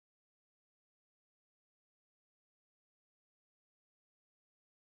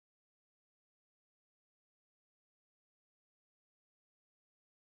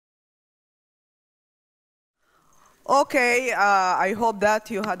Okay, I hope that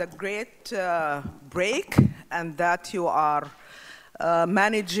you had a great break and that you are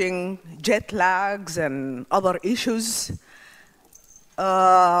managing jet lags and other issues.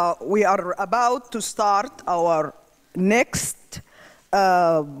 We are about to start our next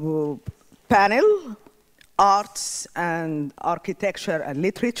panel, Arts and Architecture and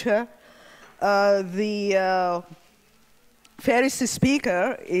Literature. The first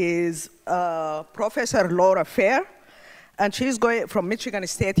speaker is Professor Laura Fair, and she's going from Michigan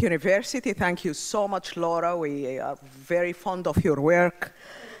State University. Thank you so much, Laura. We are very fond of your work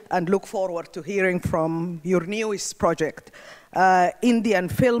and look forward to hearing from your newest project, Indian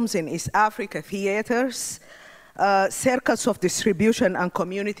Films in East Africa Theaters, Circuits of Distribution and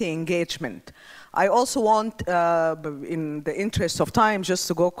Community Engagement. I also want, in the interest of time, just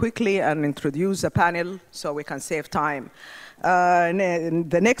to go quickly and introduce the panel so we can save time.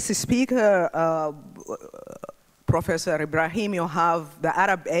 The next speaker, Professor Ibrahim, you have The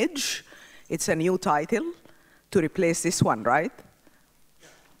Arab Edge. It's a new title to replace this one, right?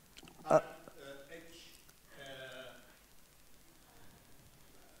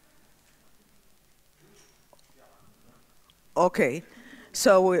 Okay,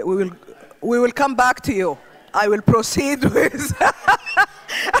 so we will come back to you. I will proceed with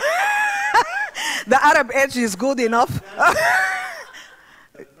The Arab Edge is good enough.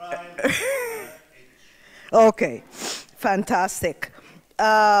 Okay, fantastic.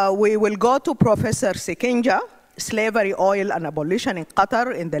 We will go to Professor Sikainga, Slavery, Oil, and Abolition in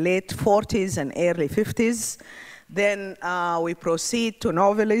Qatar in the late 40s and early 50s. Then we proceed to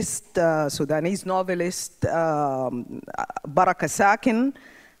novelist, Sudanese novelist, Baraka Sakin,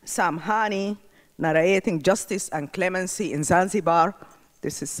 Samhani, narrating Justice and Clemency in Zanzibar.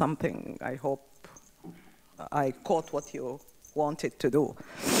 This is something I hope I caught what you wanted to do.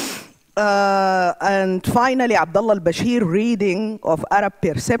 And finally, Abdallah Bashir reading of Arab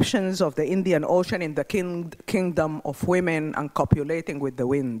perceptions of the Indian Ocean in the kingdom of women and copulating with the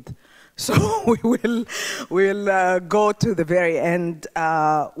wind. So we'll go to the very end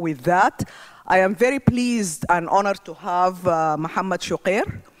with that. I am very pleased and honored to have Muhammad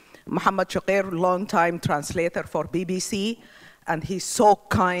Shuqair. Muhammad Shuqair, longtime translator for BBC, and he so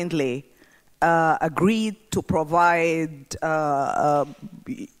kindly agreed to provide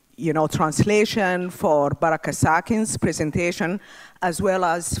translation for Baraka Sakin's presentation, as well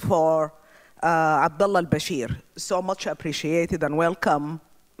as for Abdullah Bashir. So much appreciated and welcome,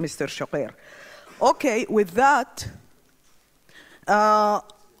 Mr. Shuqair. Okay, with that,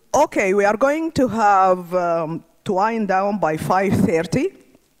 we are going to have to wind down by 5:30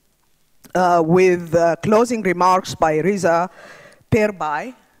 with closing remarks by Riza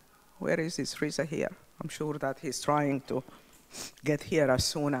Perbai. Where is this Riza here? I'm sure that he's trying to get here as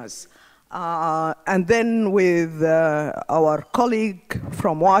soon as. And then with our colleague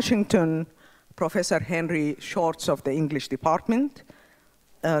from Washington, Professor Henry Shorts of the English Department.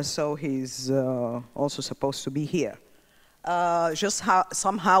 So he's also supposed to be here. Just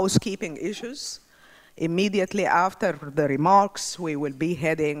some housekeeping issues. Immediately after the remarks, we will be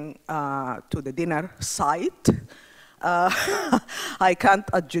heading to the dinner site. I can't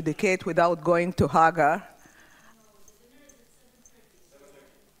adjudicate without going to Hagar.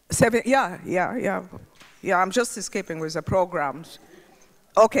 7, yeah, I'm just escaping with the programs.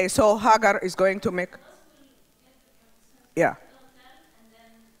 Okay, so Hagar is going to make, yeah.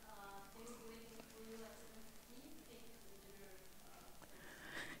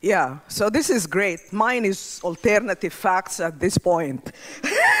 Yeah, so this is great. Mine is alternative facts at this point.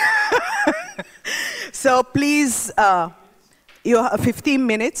 So please, you have 15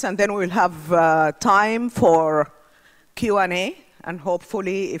 minutes, and then we'll have time for Q&A. And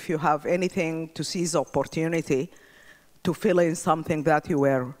hopefully, if you have anything to seize the opportunity to fill in something that you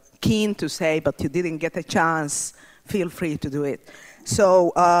were keen to say, but you didn't get a chance, feel free to do it.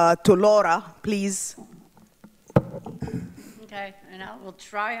 So to Laura, please. Okay, and I will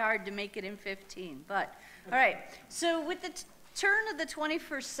try hard to make it in 15. But, all right, so with the turn of the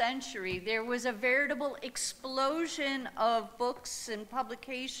 21st century, there was a veritable explosion of books and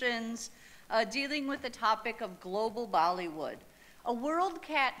publications dealing with the topic of global Bollywood. A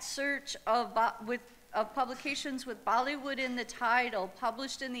WorldCat search of publications with Bollywood in the title,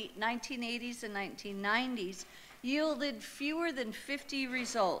 published in the 1980s and 1990s, yielded fewer than 50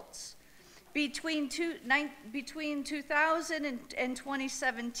 results. Between 2000 and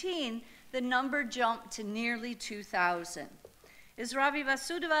 2017, the number jumped to nearly 2,000. As Ravi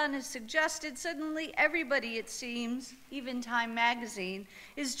Vasudevan has suggested, suddenly everybody, it seems, even Time magazine,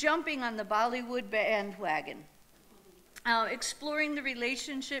 is jumping on the Bollywood bandwagon, exploring the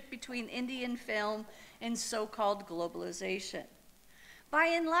relationship between Indian film in so-called globalization. By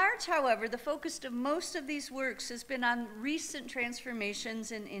and large, however, the focus of most of these works has been on recent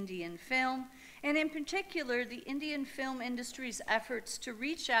transformations in Indian film, and in particular, the Indian film industry's efforts to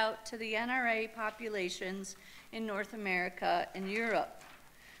reach out to the NRA populations in North America and Europe.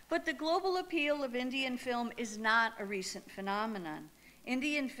 But the global appeal of Indian film is not a recent phenomenon.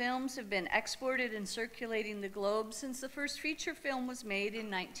 Indian films have been exported and circulating the globe since the first feature film was made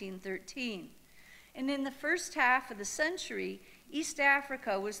in 1913. And in the first half of the century, East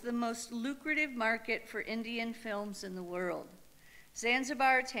Africa was the most lucrative market for Indian films in the world.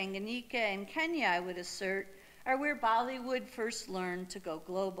 Zanzibar, Tanganyika, and Kenya, I would assert, are where Bollywood first learned to go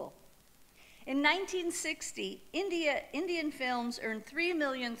global. In 1960, Indian films earned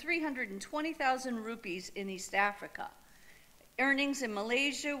 3,320,000 rupees in East Africa. Earnings in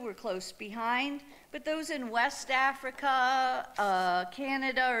Malaysia were close behind, but those in West Africa,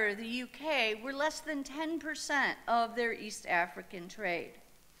 Canada, or the UK were less than 10% of their East African trade.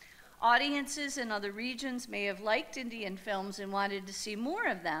 Audiences in other regions may have liked Indian films and wanted to see more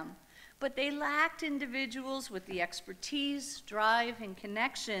of them, but they lacked individuals with the expertise, drive, and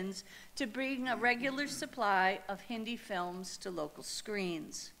connections to bring a regular supply of Hindi films to local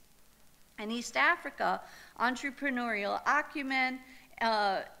screens. In East Africa, entrepreneurial acumen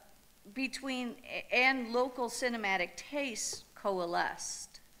and local cinematic tastes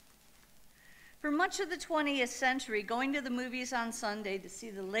coalesced. For much of the 20th century, going to the movies on Sunday to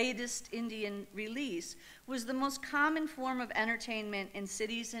see the latest Indian release was the most common form of entertainment in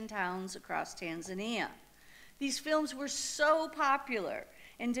cities and towns across Tanzania. These films were so popular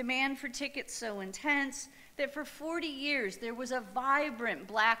and demand for tickets so intense that for 40 years there was a vibrant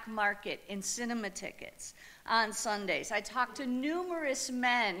black market in cinema tickets on Sundays. I talked to numerous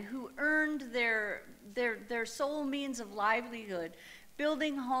men who earned their sole means of livelihood,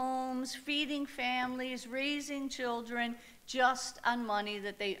 building homes, feeding families, raising children, just on money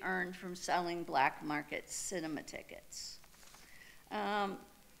that they earned from selling black market cinema tickets.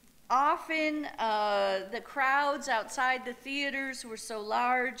 Often, the crowds outside the theaters were so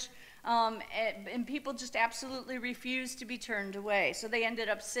large, and people just absolutely refused to be turned away. So they ended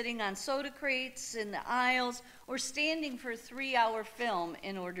up sitting on soda crates in the aisles or standing for a 3-hour film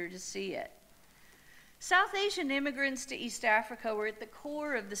in order to see it. South Asian immigrants to East Africa were at the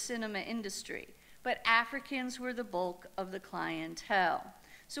core of the cinema industry, but Africans were the bulk of the clientele.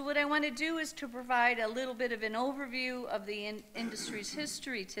 So what I want to do is to provide a little bit of an overview of the industry's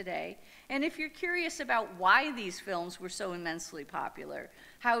history today. And if you're curious about why these films were so immensely popular,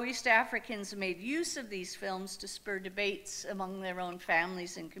 how East Africans made use of these films to spur debates among their own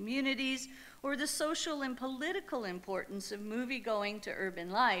families and communities, or the social and political importance of movie-going to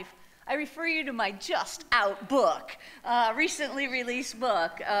urban life, I refer you to my just out book, recently released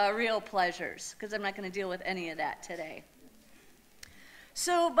book, Real Pleasures, because I'm not going to deal with any of that today.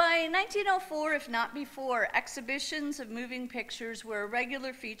 So by 1904, if not before, exhibitions of moving pictures were a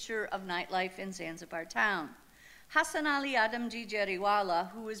regular feature of nightlife in Zanzibar town. Hassan Ali Adamji Jariwala,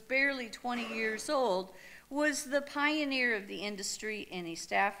 who was barely 20 years old, was the pioneer of the industry in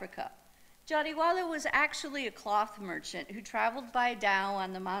East Africa. Jariwala was actually a cloth merchant who traveled by dhow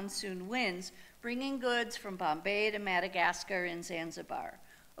on the monsoon winds, bringing goods from Bombay to Madagascar and Zanzibar.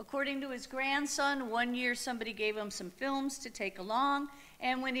 According to his grandson, one year somebody gave him some films to take along,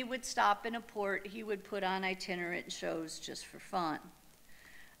 and when he would stop in a port, he would put on itinerant shows just for fun.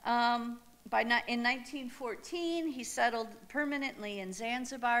 In 1914, he settled permanently in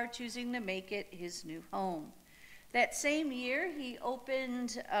Zanzibar, choosing to make it his new home. That same year, he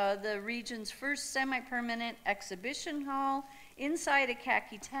opened the region's first semi-permanent exhibition hall inside a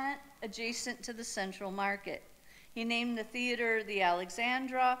khaki tent adjacent to the Central Market. He named the theater the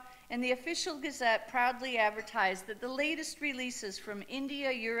Alexandra, and the official gazette proudly advertised that the latest releases from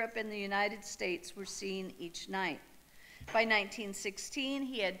India, Europe, and the United States were seen each night. By 1916,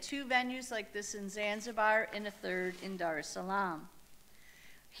 he had 2 venues like this in Zanzibar and a 3rd in Dar es Salaam.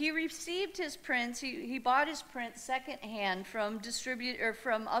 He received his prints, he bought his prints secondhand from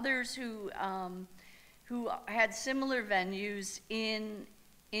from others who had similar venues in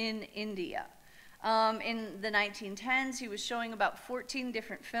India. In the 1910s, he was showing about 14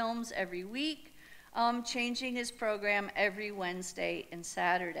 different films every week, changing his program every Wednesday and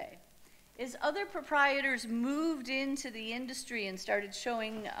Saturday. As other proprietors moved into the industry and started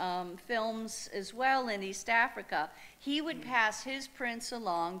showing films as well in East Africa, he would pass his prints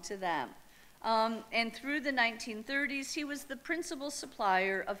along to them. And through the 1930s, he was the principal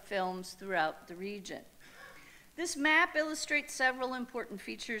supplier of films throughout the region. This map illustrates several important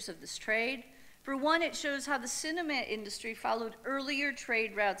features of this trade. For one, it shows how the cinema industry followed earlier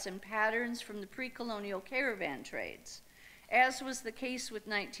trade routes and patterns from the pre-colonial caravan trades. As was the case with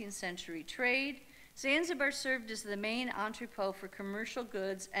 19th century trade, Zanzibar served as the main entrepot for commercial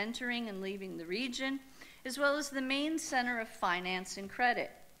goods entering and leaving the region, as well as the main center of finance and credit.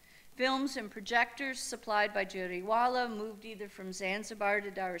 Films and projectors supplied by Jariwala moved either from Zanzibar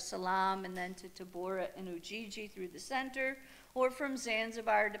to Dar es Salaam and then to Tabora and Ujiji through the center, or from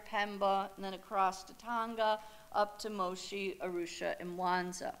Zanzibar to Pemba and then across to Tanga, up to Moshi, Arusha, and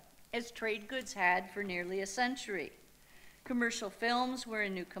Mwanza, as trade goods had for nearly a century. Commercial films were a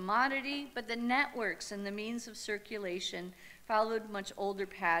new commodity, but the networks and the means of circulation followed much older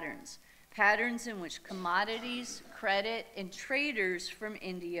patterns, patterns in which commodities, credit, and traders from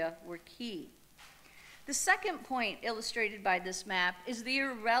India were key. The second point illustrated by this map is the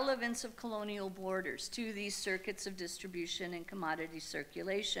irrelevance of colonial borders to these circuits of distribution and commodity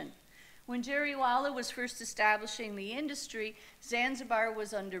circulation. When Jariwala was first establishing the industry, Zanzibar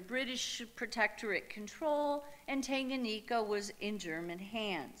was under British protectorate control and Tanganyika was in German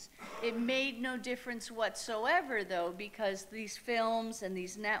hands. It made no difference whatsoever, though, because these films and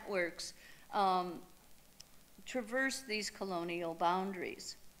these networks traversed these colonial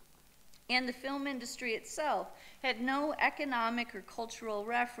boundaries. And the film industry itself had no economic or cultural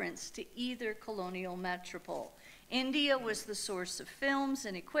reference to either colonial metropole. India was the source of films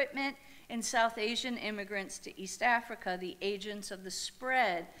and equipment, and South Asian immigrants to East Africa, the agents of the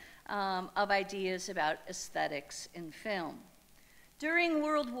spread of ideas about aesthetics in film. During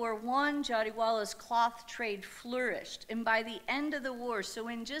World War I, Jariwala's cloth trade flourished, and by the end of the war, so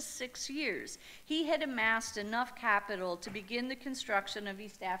in just 6 years, he had amassed enough capital to begin the construction of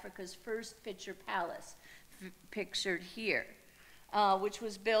East Africa's first picture palace, pictured here, which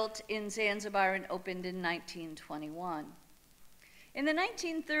was built in Zanzibar and opened in 1921. In the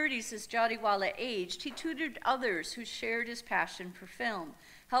 1930s, as Jariwala aged, he tutored others who shared his passion for film,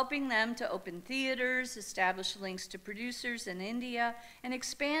 helping them to open theaters, establish links to producers in India, and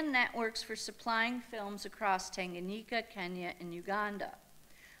expand networks for supplying films across Tanganyika, Kenya, and Uganda.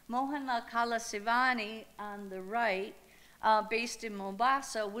 Mohanlal Kalasivani, on the right, based in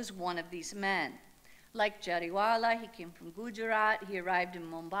Mombasa, was one of these men. Like Jariwala, he came from Gujarat. He arrived in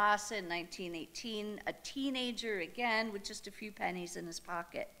Mombasa in 1918, a teenager again with just a few pennies in his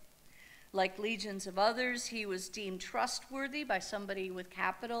pocket. Like legions of others, he was deemed trustworthy by somebody with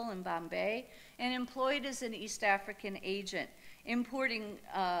capital in Bombay and employed as an East African agent,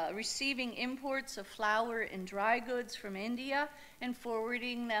 receiving imports of flour and dry goods from India and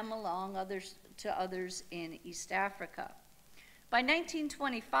forwarding them along to others in East Africa. By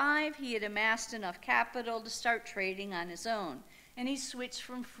 1925, he had amassed enough capital to start trading on his own, and he switched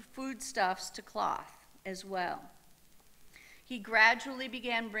from foodstuffs to cloth as well. He gradually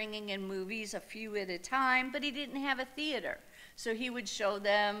began bringing in movies, a few at a time, but he didn't have a theater. So he would show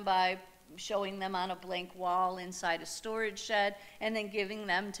them by showing them on a blank wall inside a storage shed and then giving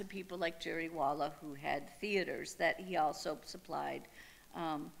them to people like Jariwala who had theaters that he also supplied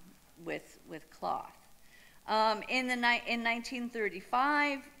with cloth. In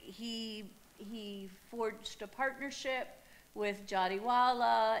 1935, he forged a partnership with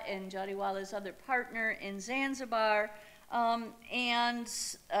Jariwala and Jariwala's other partner in Zanzibar,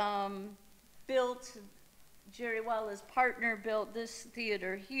 Jariwala's partner built this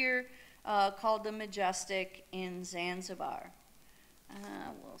theater here called the Majestic in Zanzibar.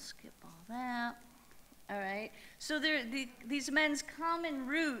 We'll skip all that. All right, so these men's common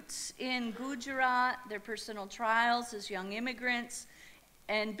roots in Gujarat, their personal trials as young immigrants,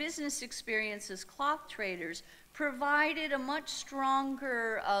 and business experience as cloth traders provided a much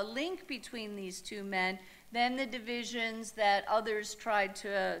stronger link between these two men than the divisions that others tried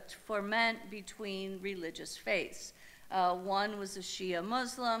to foment between religious faiths. One was a Shia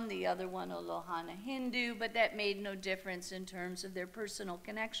Muslim, the other one a Lohana Hindu, but that made no difference in terms of their personal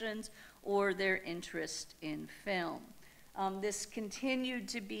connections or their interest in film. This continued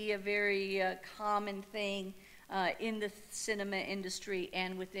to be a very common thing in the cinema industry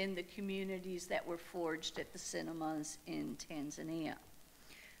and within the communities that were forged at the cinemas in Tanzania.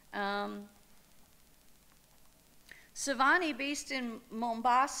 Samhani, based in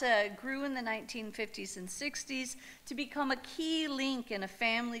Mombasa, grew in the 1950s and 60s to become a key link in a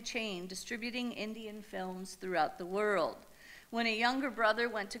family chain distributing Indian films throughout the world. When a younger brother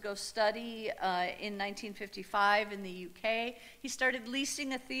went to go study in 1955 in the UK, he started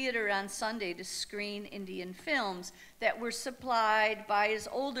leasing a theater on Sunday to screen Indian films that were supplied by his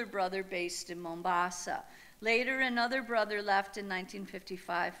older brother based in Mombasa. Later, another brother left in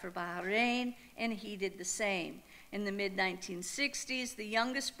 1955 for Bahrain, and he did the same. In the mid-1960s, the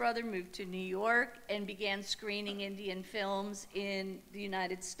youngest brother moved to New York and began screening Indian films in the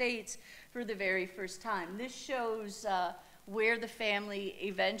United States for the very first time. This shows where the family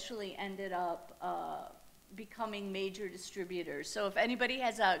eventually ended up becoming major distributors. So if anybody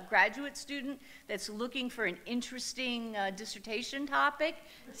has a graduate student that's looking for an interesting dissertation topic,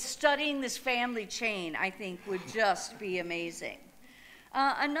 studying this family chain, I think, would just be amazing.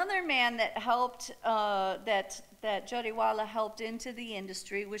 Another man that helped, that Jariwala helped into the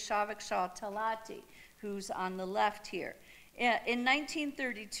industry was Shavak Shah Talati, who's on the left here. In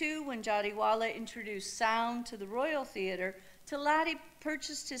 1932, when Jariwala introduced sound to the Royal Theatre, Talati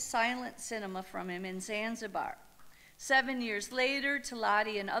purchased his silent cinema from him in Zanzibar. 7 years later,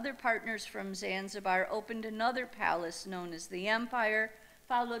 Talati and other partners from Zanzibar opened another palace known as the Empire,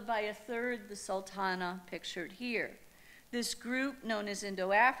 followed by a third, the Sultana, pictured here. This group, known as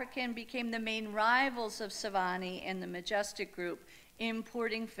Indo-African, became the main rivals of Samhani and the Majestic Group,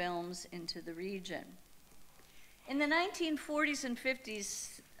 importing films into the region. In the 1940s and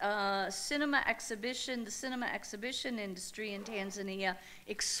 50s, the cinema exhibition industry in Tanzania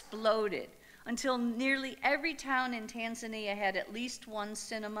exploded until nearly every town in Tanzania had at least one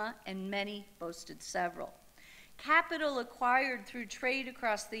cinema, and many boasted several. Capital acquired through trade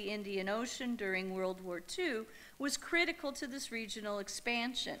across the Indian Ocean during World War II was critical to this regional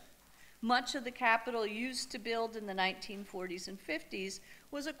expansion. Much of the capital used to build in the 1940s and 50s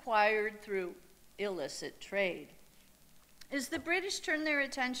was acquired through illicit trade. As the British turned their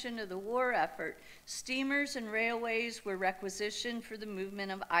attention to the war effort, steamers and railways were requisitioned for the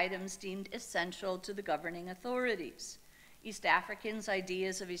movement of items deemed essential to the governing authorities. East Africans'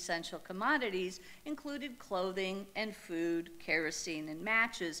 ideas of essential commodities included clothing and food, kerosene, and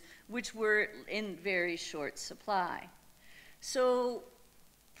matches, which were in very short supply. So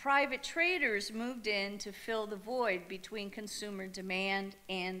private traders moved in to fill the void between consumer demand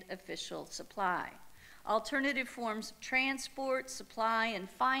and official supply. Alternative forms of transport, supply, and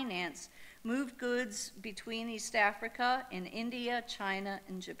finance moved goods between East Africa and India, China,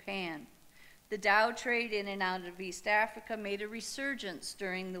 and Japan. The Dow trade in and out of East Africa made a resurgence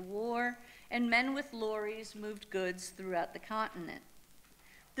during the war, and men with lorries moved goods throughout the continent.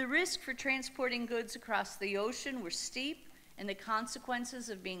 The risk for transporting goods across the ocean were steep, and the consequences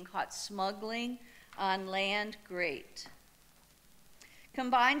of being caught smuggling on land great.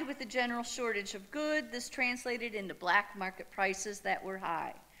 Combined with the general shortage of goods, this translated into black market prices that were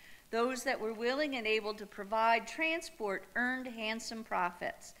high. Those that were willing and able to provide transport earned handsome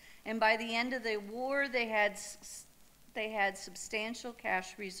profits, and by the end of the war, they had substantial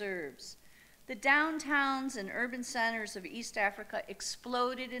cash reserves. The downtowns and urban centers of East Africa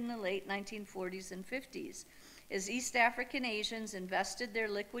exploded in the late 1940s and 50s as East African Asians invested their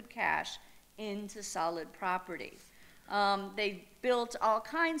liquid cash into solid property. They built all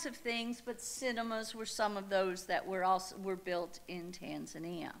kinds of things, but cinemas were some of those that were built in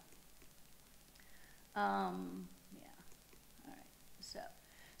Tanzania.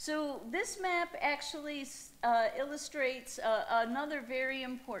 So this map actually illustrates another very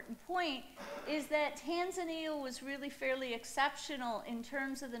important point, is that Tanzania was really fairly exceptional in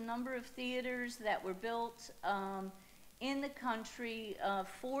terms of the number of theaters that were built in the country.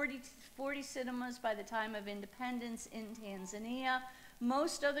 40 cinemas by the time of independence in Tanzania.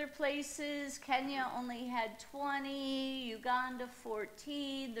 Most other places, Kenya only had 20, Uganda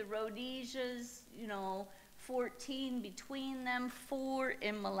 14, the Rhodesias, 14 between them, 4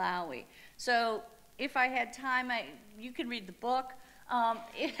 in Malawi. So if I had time, you can read the book.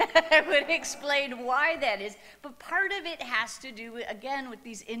 I would explain why that is. But part of it has to do, again, with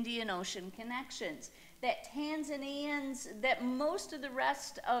these Indian Ocean connections. That Tanzanians, that most of the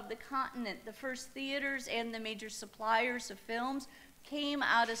rest of the continent, the first theaters and the major suppliers of films, came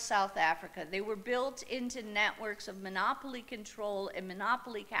out of South Africa. They were built into networks of monopoly control and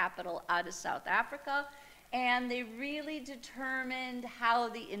monopoly capital out of South Africa, and they really determined how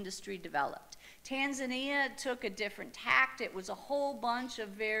the industry developed. Tanzania took a different tact. It was a whole bunch of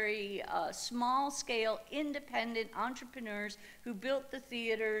very small-scale, independent entrepreneurs who built the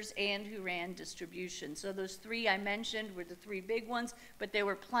theaters and who ran distribution. So those 3 I mentioned were the 3 big ones, but there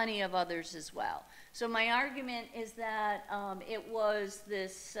were plenty of others as well. So my argument is that it was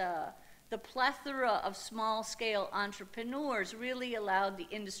this, the plethora of small-scale entrepreneurs really allowed the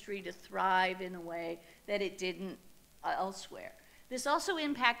industry to thrive in a way that it didn't elsewhere. This also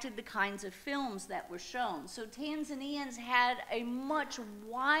impacted the kinds of films that were shown. So Tanzanians had a much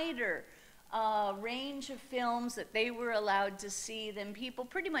wider range of films that they were allowed to see than people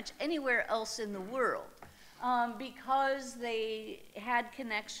pretty much anywhere else in the world. because they had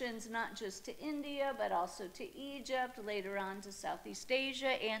connections not just to India, but also to Egypt, later on to Southeast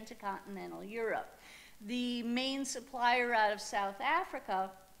Asia, and to continental Europe. The main supplier out of South Africa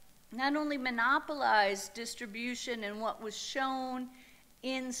not only monopolized distribution and what was shown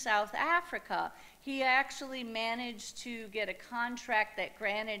in South Africa, he actually managed to get a contract that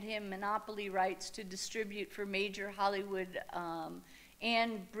granted him monopoly rights to distribute for major Hollywood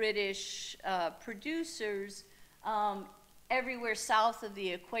and British producers everywhere south of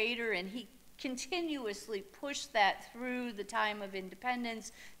the equator, and he continuously pushed that through the time of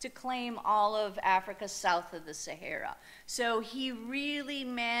independence to claim all of Africa south of the Sahara. So he really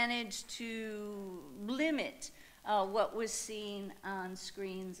managed to limit what was seen on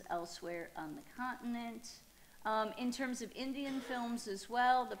screens elsewhere on the continent. In terms of Indian films as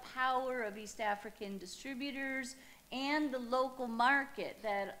well, the power of East African distributors and the local market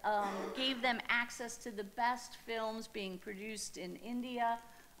that gave them access to the best films being produced in India.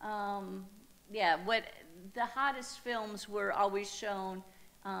 What the hottest films were always shown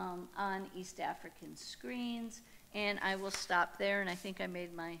on East African screens. And I will stop there, and I think I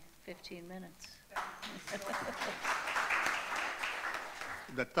made my 15 minutes.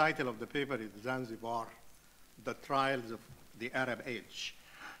 The title of the paper is Zanzibar, The Trials of the Arab Age.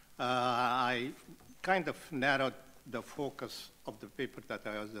 I kind of narrowed the focus of the paper that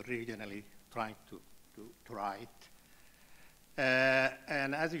I was originally trying to write.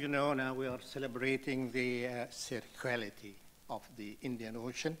 And as you know, now we are celebrating the circularity of the Indian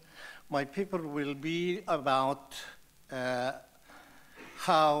Ocean. My paper will be about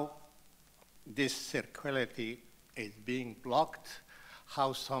how this circularity is being blocked,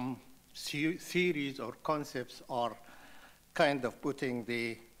 how some theories or concepts are kind of putting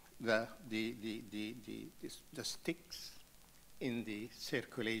the sticks in the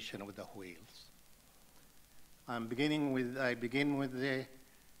circulation of the whales. I begin with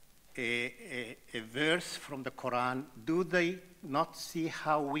a verse from the Quran. Do they not see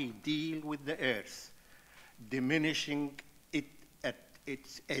how we deal with the earth, diminishing it at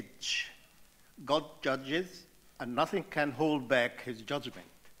its edge? God judges, and nothing can hold back his judgment,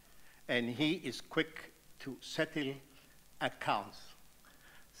 and he is quick to settle accounts.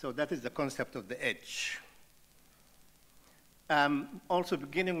 So that is the concept of the edge. Also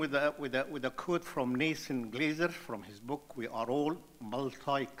beginning with a quote from Nathan Glazer from his book, We Are All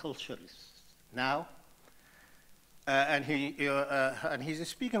Multiculturalists Now. And he's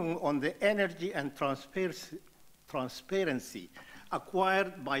speaking on the energy and transparency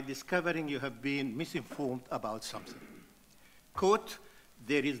acquired by discovering you have been misinformed about something. Quote,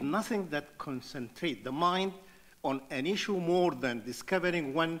 there is nothing that concentrates the mind on an issue more than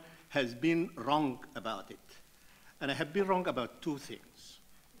discovering one has been wrong about it. And I have been wrong about two things.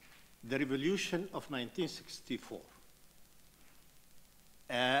 The revolution of 1964.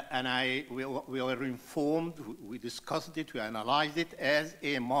 And we were informed, we discussed it, we analyzed it as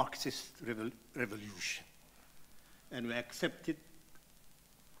a Marxist revolution. And we accepted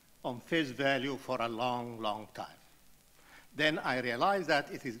on face value for a long, long time. Then I realized that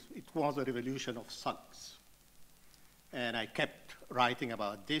it was a revolution of thugs. And I kept writing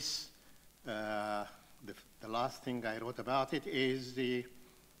about this. The last thing I wrote about it is the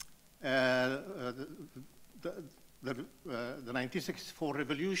 1964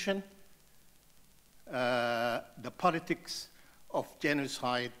 revolution, the politics of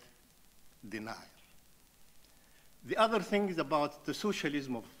genocide denial. The other thing is about the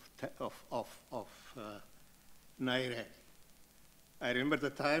socialism of Nairel. I remember the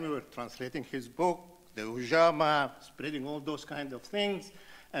time we were translating his book, the Ujama, spreading all those kind of things,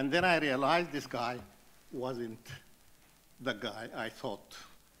 and then I realized this guy wasn't the guy I thought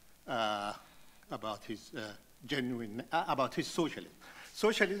about his about his socialism.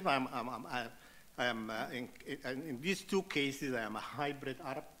 Socialism, I am in these two cases, I am a hybrid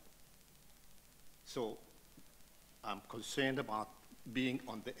Arab. So I'm concerned about being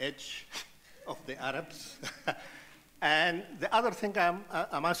on the edge of the Arabs. And the other thing,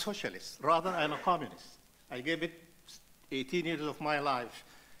 I'm a socialist, rather I'm a communist. I gave it 18 years of my life,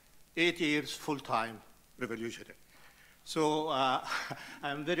 8 years full-time revolutionary. So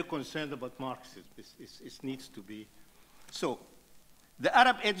I'm very concerned about Marxism. It needs to be. So the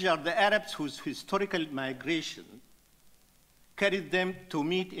Arab Edge are the Arabs whose historical migration carried them to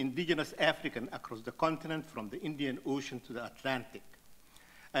meet indigenous African across the continent from the Indian Ocean to the Atlantic.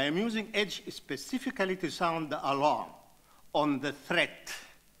 I am using edge specifically to sound the alarm on the threat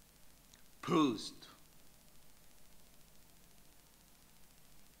posed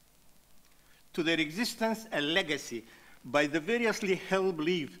to their existence and legacy by the variously held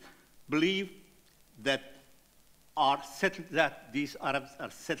belief that are settled, that these Arabs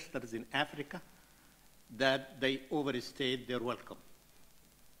are settlers in Africa, that they overstayed their welcome.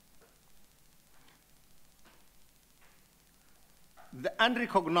 The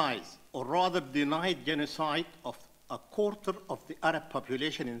unrecognized, or rather denied, genocide of a quarter of the Arab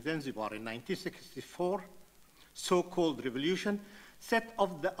population in Zanzibar in 1964, so-called revolution, set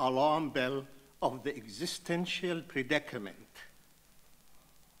off the alarm bell of the existential predicament.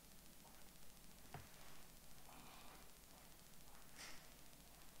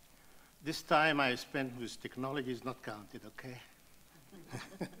 This time I spent with technology is not counted, okay?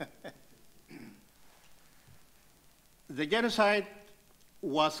 The genocide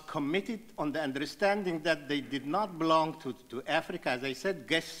was committed on the understanding that they did not belong to Africa. As I said,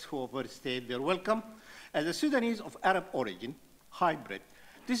 guests who overstayed their welcome. As a Sudanese of Arab origin, hybrid,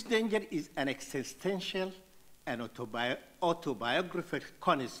 this danger is an existential and autobiographical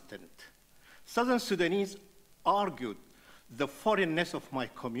constant. Southern Sudanese argued the foreignness of my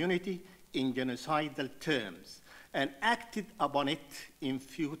community in genocidal terms and acted upon it in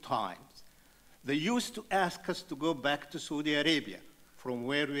few times. They used to ask us to go back to Saudi Arabia from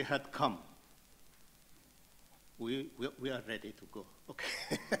where we had come. We are ready to go,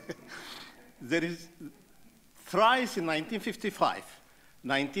 okay. There is thrice in 1955,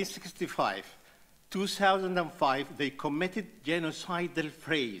 1965, 2005, they committed genocidal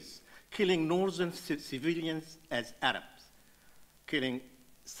frays, killing northern civilians as Arabs, killing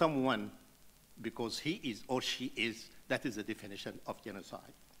someone because he is or she is, that is the definition of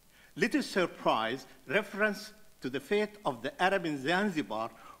genocide. Little surprise, reference to the fate of the Arab in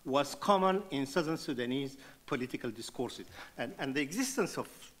Zanzibar was common in Southern Sudanese political discourses. And the existence of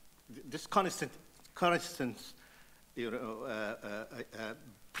this constant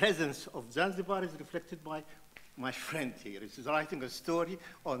presence of Zanzibar is reflected by my friend here. He's writing a story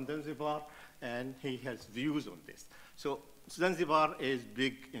on Zanzibar, and he has views on this. So Zanzibar is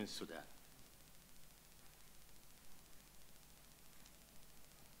big in Sudan.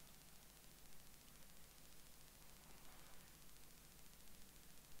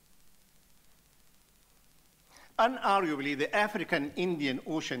 Unarguably, the African Indian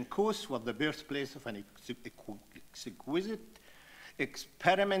Ocean coast was the birthplace of an exquisite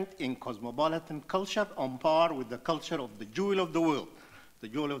experiment in cosmopolitan culture on par with the culture of the jewel of the world. The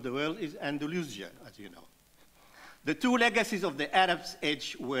jewel of the world is Andalusia, as you know. The two legacies of the Arab's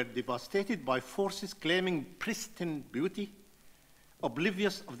age were devastated by forces claiming pristine beauty,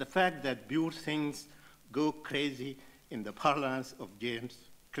 oblivious of the fact that pure things go crazy in the parlance of James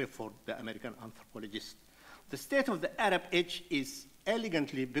Clifford, the American anthropologist. The state of the Arab age is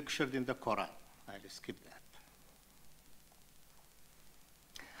elegantly pictured in the Quran. I'll skip that.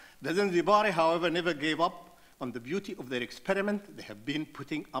 The Zanzibari, however, never gave up on the beauty of their experiment. They have been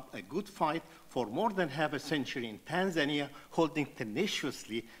putting up a good fight for more than half a century in Tanzania, holding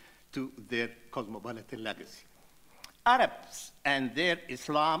tenaciously to their cosmopolitan legacy. Arabs and their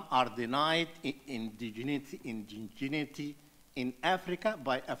Islam are denied indigeneity in Africa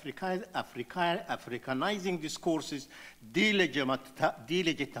by Africanizing discourses,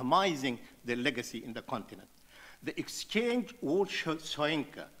 delegitimizing their legacy in the continent. The exchange Walsh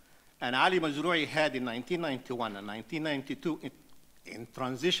Soyinka and Ali Mazrui had in 1991 and 1992 in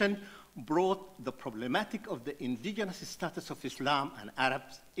transition brought the problematic of the indigenous status of Islam and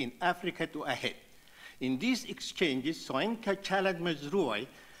Arabs in Africa to a head. In these exchanges, Soyinka challenged Mazrui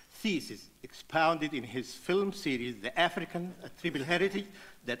thesis expounded in his film series, The African Tribal Heritage,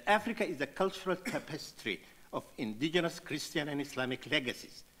 that Africa is a cultural tapestry of indigenous Christian and Islamic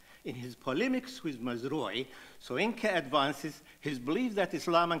legacies. In his polemics with Mazrui, Soyinka advances his belief that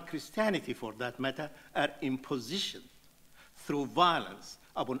Islam and Christianity, for that matter, are imposition through violence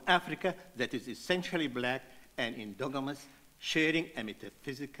upon Africa that is essentially black and endogamous, sharing a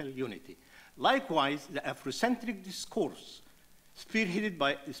metaphysical unity. Likewise, the Afrocentric discourse spearheaded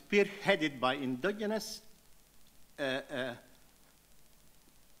by indigenous,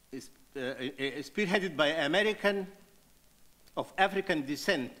 spearheaded by American of African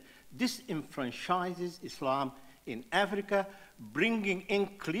descent, disenfranchises Islam in Africa, bringing in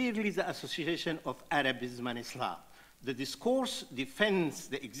clearly the association of Arabism and Islam. The discourse defends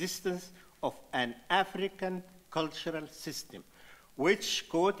the existence of an African cultural system, which,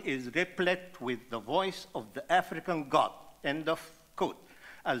 quote, is replete with the voice of the African God, end of quote.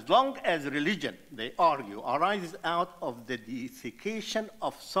 As long as religion, they argue, arises out of the deification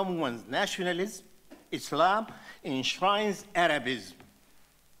of someone's nationalism, Islam enshrines Arabism.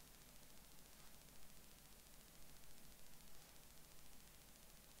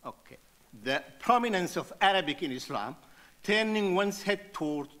 Okay. The prominence of Arabic in Islam, turning one's head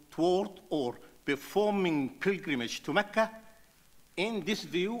toward or performing pilgrimage to Mecca, in this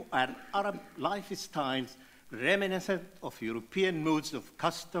view, are Arab lifestyles reminiscent of European modes of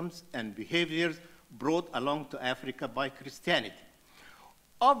customs and behaviors brought along to Africa by Christianity.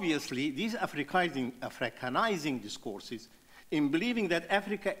 Obviously, these Africanizing discourses, in believing that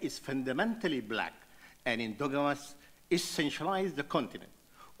Africa is fundamentally black and indigenous, essentialize the continent.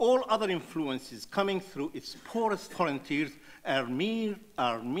 All other influences coming through its porous frontiers are mere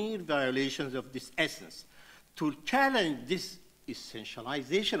violations of this essence. To challenge this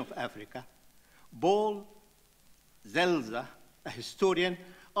essentialization of Africa, Paul Zelza, a historian,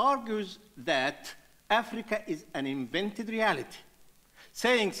 argues that Africa is an invented reality.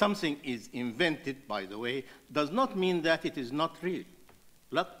 Saying something is invented, by the way, does not mean that it is not real.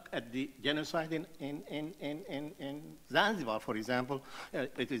 Look at the genocide in Zanzibar, for example.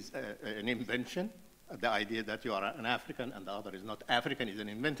 It is an invention. The idea that you are an African and the other is not African is an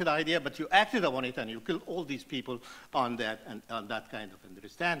invented idea, but you acted upon it and you killed all these people on that, and on that kind of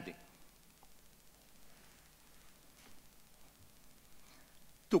understanding.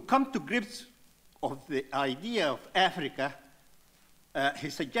 To come to grips of the idea of Africa, he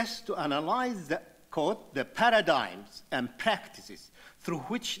suggests to analyze the, quote, the paradigms and practices through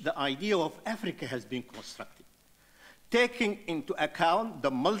which the idea of Africa has been constructed, taking into account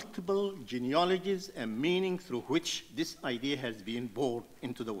the multiple genealogies and meaning through which this idea has been born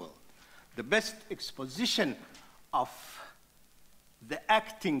into the world. The best exposition of the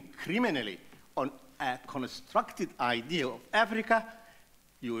acting criminally on a constructed idea of Africa,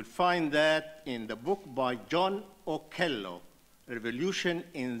 you will find that in the book by John Okello, Revolution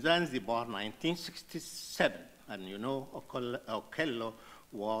in Zanzibar, 1967. And you know Okello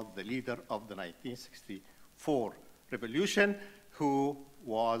was the leader of the 1964 revolution, who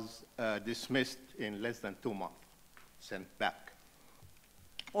was dismissed in less than 2 months, sent back.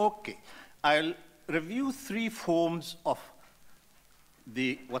 Okay, I'll review 3 forms of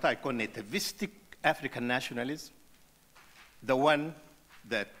what I call nativistic African nationalism, the one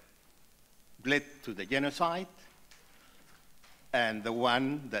that led to the genocide, and the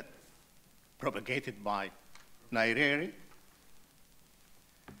one that propagated by Nyerere.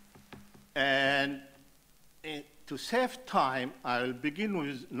 And to save time, I'll begin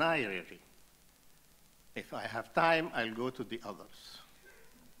with Nyerere. If I have time, I'll go to the others.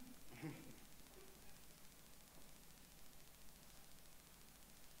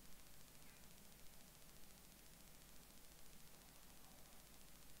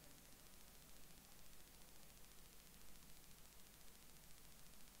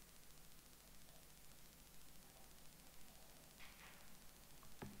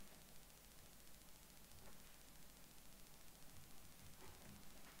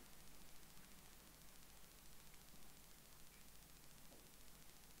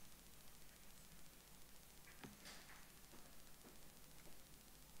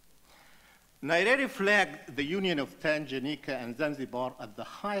 Nyerere flagged the union of Tanganyika and Zanzibar at the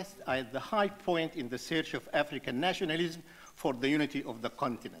high point in the search of African nationalism for the unity of the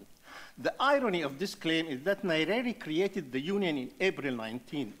continent. The irony of this claim is that Nyerere created the union in April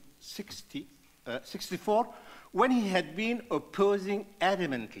 1964 when he had been opposing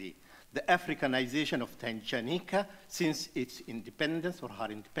adamantly the Africanization of Tanganyika since its independence, or her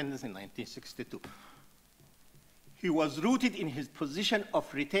independence, in 1962. He was rooted in his position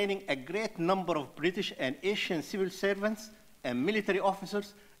of retaining a great number of British and Asian civil servants and military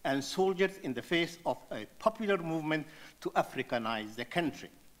officers and soldiers in the face of a popular movement to Africanize the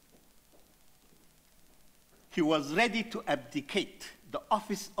country. He was ready to abdicate the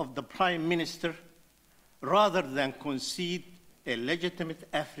office of the prime minister rather than concede a legitimate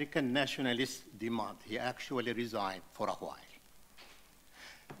African nationalist demand. He actually resigned for a while.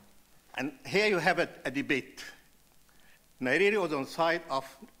 And here you have a debate. Nyerere was on the side of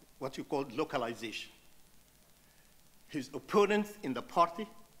what you call localization. His opponents in the party,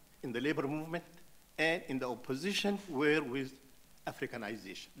 in the labor movement, and in the opposition were with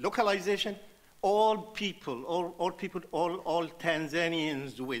Africanization. Localization, all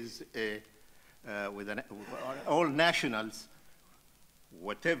Tanzanians all nationals,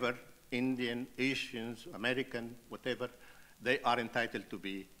 whatever, Indian, Asians, American, whatever, they are entitled to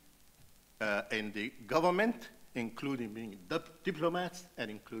be in the government, including being diplomats and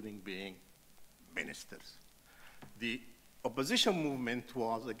including being ministers. The opposition movement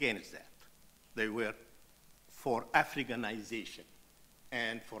was against that. They were for Africanization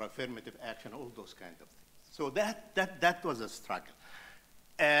and for affirmative action, all those kinds of things. So that was a struggle.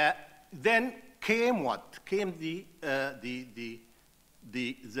 Then came what? Came the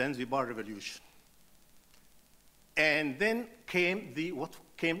Zanzibar Revolution. And then came what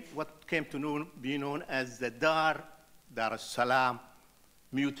came to be known as the Dar es-Salaam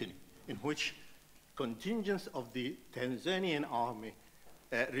mutiny, in which contingents of the Tanzanian army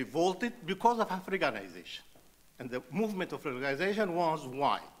revolted because of Africanization. And the movement of Africanization was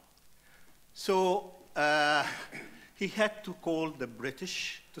wide. So he had to call the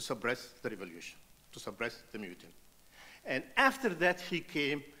British to suppress the revolution, to suppress the mutiny. And after that, he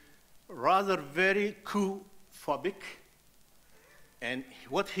came rather very coup-phobic. And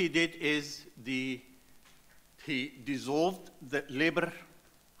what he did is he dissolved the Labor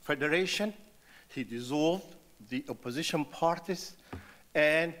Federation, he dissolved the opposition parties,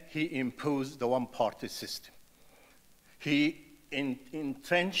 and he imposed the one-party system. He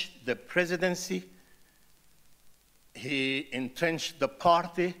entrenched the presidency, he entrenched the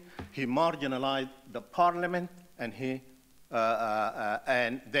party, he marginalized the parliament, and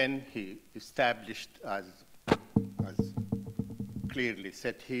then he established, as clearly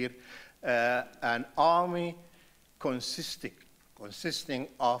said here, an army consisting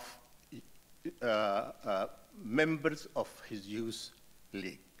of members of his youth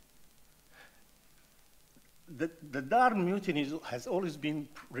league. The Dar mutiny has always been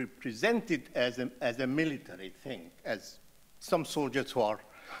represented as a military thing, as some soldiers who are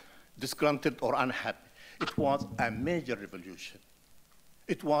disgruntled or unhappy. It was a major revolution.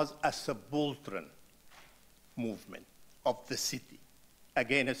 It was a subaltern movement of the city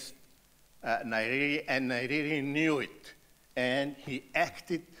against Nyerere, and Nyerere knew it, and he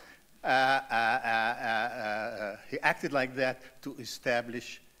acted like that to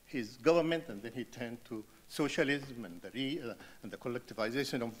establish his government, and then he turned to socialism and the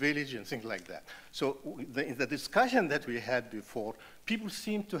collectivization of village and things like that. So in the discussion that we had before, people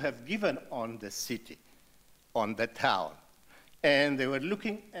seem to have given on the city, on the town, and they were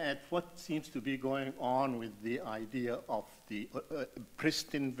looking at what seems to be going on with the idea of the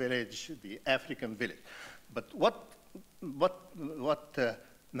pristine village, the African village. But what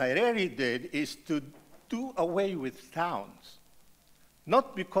Nyerere did is to do away with towns,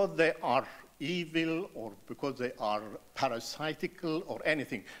 not because they are evil or because they are parasitical or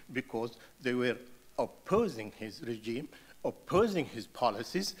anything, because they were opposing his regime, opposing his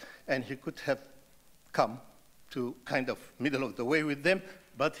policies, and he could have come to kind of middle of the way with them,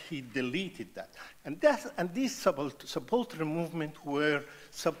 but he deleted that. And these subaltern movements were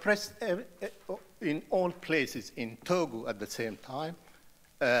suppressed in all places, in Togo at the same time,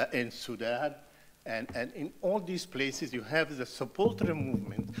 in Sudan, and in all these places you have the subaltern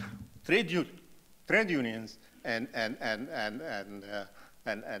movement, trade unions and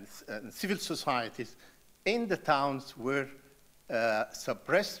civil societies in the towns were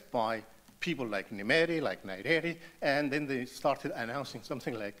suppressed by people like Nimeri, like Nyerere, and then they started announcing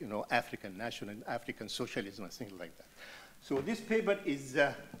something like, African nationalism, African socialism, and things like that. So this paper is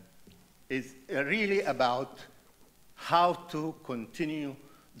really about how to continue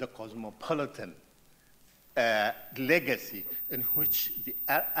the cosmopolitan legacy in which the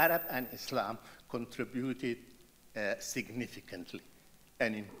Arab and Islam contributed significantly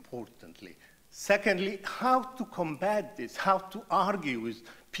and importantly. Secondly, how to combat this, how to argue with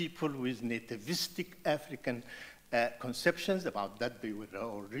people with nativistic African conceptions about that they were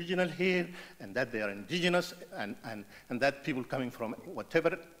original here and that they are indigenous and that people coming from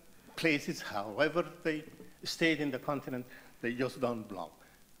whatever places, however they stayed in the continent, they just don't belong.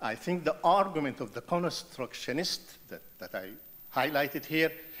 I think the argument of the constructionist that I highlighted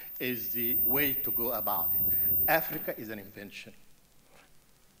here is the way to go about it. Africa is an invention,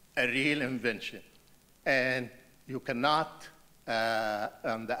 a real invention, and you cannot,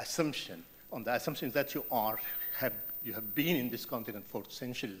 on the assumption that you have been in this continent for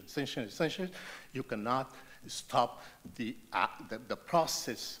centuries, you cannot stop the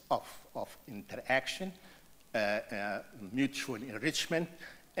process of interaction, mutual enrichment,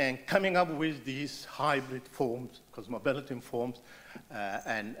 and coming up with these hybrid forms, cosmopolitan forms,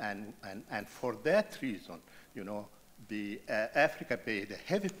 and for that reason, the Africa paid a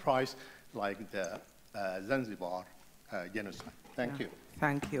heavy price, like the Zanzibar genocide. Thank you.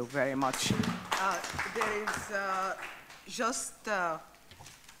 Thank you very much. There is just a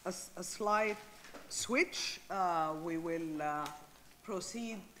slight switch. We will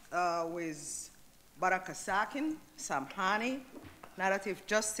proceed with Baraka Sakin, Samhani, Narrative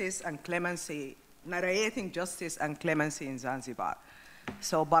Justice and Clemency, Narrating Justice and Clemency in Zanzibar.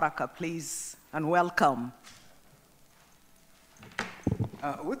 So Baraka, please, and welcome.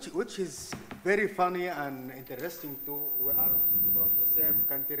 Which is very funny and interesting too. We are from the same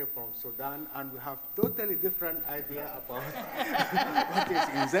country, from Sudan, and we have totally different idea about what is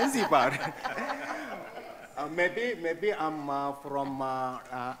in Zanzibar. Maybe I'm from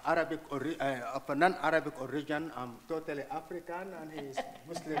Arabic of a non-Arabic origin. I'm totally African, and he's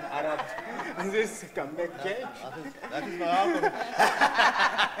Muslim Arab. And this can make change. That is my argument.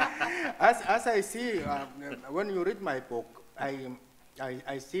 As I see, when you read my book,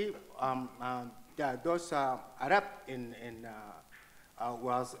 I see those Arab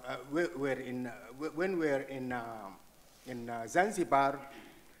when we're in Zanzibar.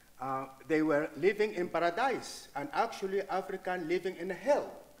 They were living in paradise, and actually African living in hell,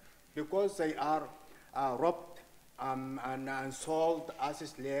 because they are robbed and sold as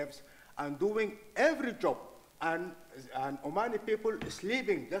slaves and doing every job, and Omani people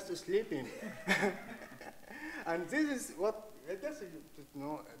sleeping, just sleeping. And this is what, just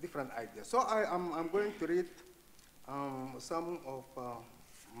different ideas. So I'm going to read some of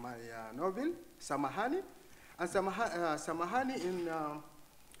my novel, Samhani, and Samhani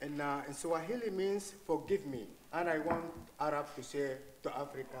in Swahili means forgive me, and I want Arab to say to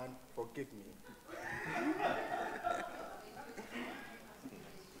African, forgive me.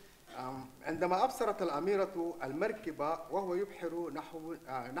 عندما أبصرت الأميرة المركبة وهو يبحر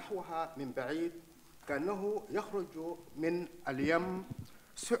نحوها من بعيد كأنه يخرج من اليم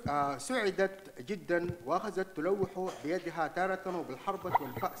سعدت جدا وأخذت تلوح بيدها تارة وبالحربة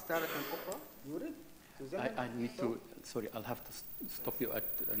والفأس تارة أخرى. يريد I need to, sorry, I'll have to stop you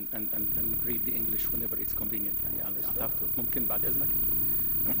and read the English whenever it's convenient. I'll have to. ممكن بعد إذنك?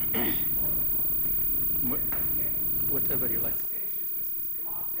 Whatever you like.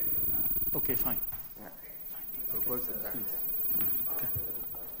 Okay, fine. Please. Okay.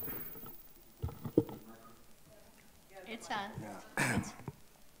 It's on.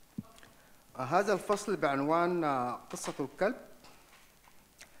 هذا الفصل بعنوان قصة الكلب.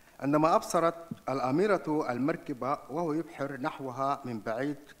 عندما أبصرت الأميرة المركبة وهو يبحر نحوها من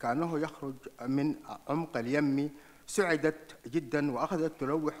بعيد كأنه يخرج من عمق اليم سعدت جدا وأخذت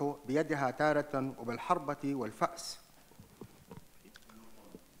تلوح بيدها تارة وبالحربة والفأس.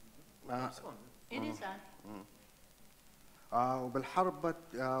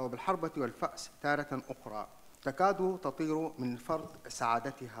 وبالحربة والفأس تارة أخرى تكاد تطير من فرط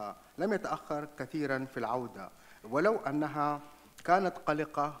سعادتها. لم يتأخر كثيرا في العودة، ولو أنها كانت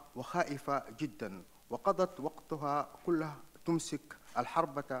قلقة وخائفة جدا، وقضت وقتها كله تمسك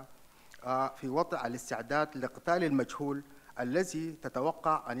الحربة في وضع الاستعداد لقتال المجهول الذي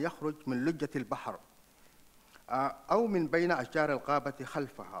تتوقع أن يخرج من لجة البحر أو من بين أشجار الغابة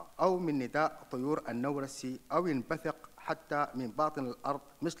خلفها، أو من نداء طيور النورس، أو ينبثق حتى من باطن الأرض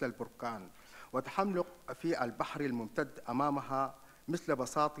مثل البركان، وتحملق في البحر الممتد أمامها مثل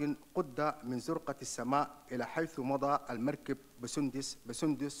بساط قد من زرقة السماء إلى حيث مضى المركب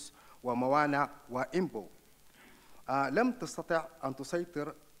بسندس وموانا وإمبو. لم تستطع أن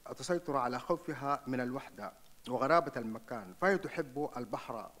تسيطر على خوفها من الوحدة وغرابة المكان، فهي تحب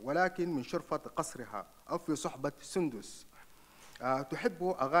البحر، ولكن من شرفة قصرها أو في صحبة سندس.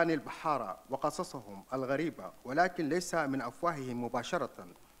 تحب أغاني البحارة وقصصهم الغريبة، ولكن ليس من أفواههم مباشرة،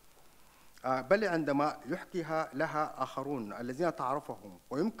 بل عندما يحكيها لها آخرون الذين تعرفهم.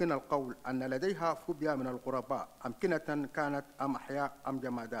 ويمكن القول أن لديها فوبيا من الغرباء، أمكنة كانت أم أحياء أم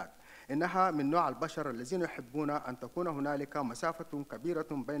جمادات. إنها من نوع البشر الذين يحبون أن تكون هنالك مسافة كبيرة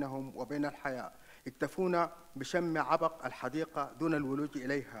بينهم وبين الحياة، يكتفون بشم عبق الحديقة دون الولوج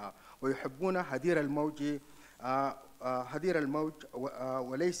إليها، ويحبون هدير الموج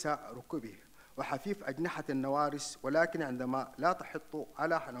وليس ركوبه، وحفيف أجنحة النوارس، ولكن عندما لا تحط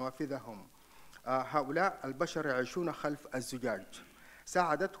على نوافذهم. هؤلاء البشر يعيشون خلف الزجاج.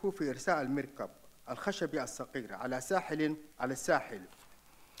 ساعدته في إرساء المركب الخشبي الصغير على الساحل.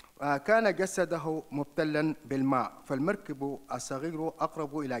 كان جسده مبتلا بالماء، فالمركب الصغير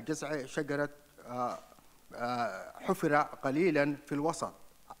أقرب إلى جذع شجرة حفر قليلا في الوسط.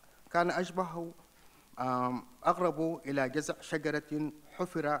 كان أشبه أقرب إلى جذع شجرة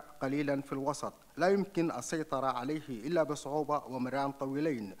حفر قليلا في الوسط، لا يمكن السيطرة عليه إلا بصعوبة ومران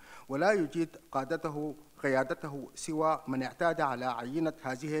طويلين، ولا يجيد قيادته سوى من اعتاد على عينة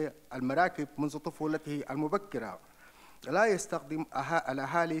هذه المراكب منذ طفولته المبكرة. لا يستخدم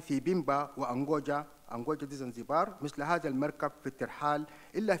الأهالي في بيمبا وأنجوجا دي زنزبار مثل هذا المركب في الترحال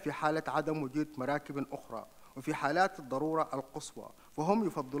إلا في حالة عدم وجود مراكب أخرى، وفي حالات الضرورة القصوى، فهم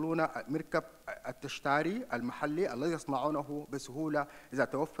يفضلون مركب التشتاري المحلي الذي يصنعونه بسهولة إذا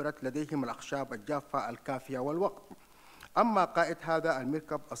توفرت لديهم الأخشاب الجافة الكافية والوقت. أما قائد هذا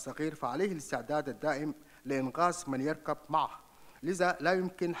المركب الصغير فعليه الاستعداد الدائم لإنقاذ من يركب معه، لذا لا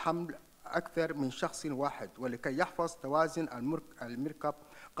يمكن حمل أكثر من شخص واحد. ولكي يحفظ توازن المركب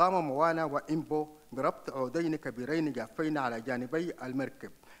قام موانا وإمبو بربط عودين كبيرين جافين على جانبي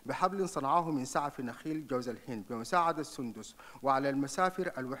المركب بحبل صنعوه من سعف نخيل جوز الهند بمساعدة سندس، وعلى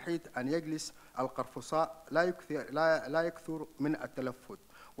المسافر الوحيد أن يجلس القرفصاء لا يكثر من التلفت،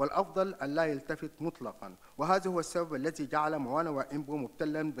 والأفضل أن لا يلتفت مطلقا. وهذا هو السبب الذي جعل موانا وإمبو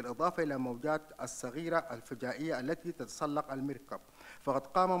مبتلا، بالإضافة إلى الموجات الصغيرة الفجائية التي تتسلق المركب. فقد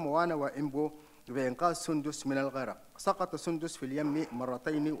قام موانا وإمبو بإنقاذ سندس من الغرق. سقط سندس في اليم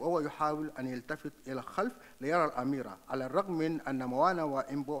مرتين وهو يحاول أن يلتفت إلى الخلف ليرى الأميرة، على الرغم من أن موانا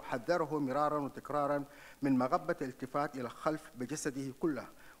وإمبو حذره مرارا وتكرارا من مغبة الالتفات إلى الخلف بجسده كله،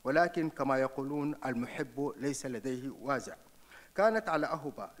 ولكن كما يقولون المحب ليس لديه وازع. كانت على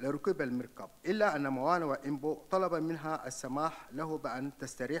أهبة لركوب المركب، إلا أن موانا وإمبو طلب منها السماح له بأن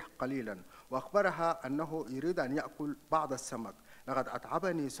تستريح قليلا، وأخبرها أنه يريد أن يأكل بعض السمك. لقد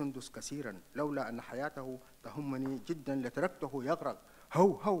أتعبني سندس كثيرا، لولا أن حياته تهمني جدا لتركته يغرق.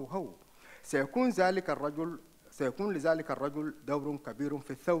 هو هو هو سيكون لذلك الرجل دور كبير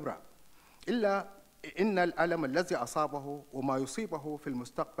في الثورة، إلا إن الألم الذي أصابه وما يصيبه في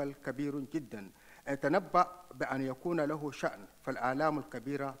المستقبل كبير جدا. يتنبأ بأن يكون له شأن، فالآلام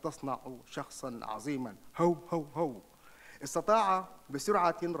الكبيرة تصنع شخصا عظيما. هو هو هو استطاع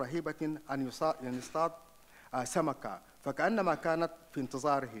بسرعة رهيبة أن يصطاد سمكة، فكأنما كانت في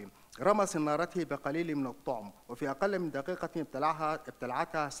انتظاره. رمى سنارته بقليل من الطعم، وفي أقل من دقيقة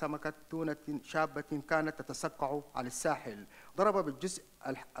ابتلعتها سمكة تونة شابة كانت تتسقع على الساحل. ضرب بالجزء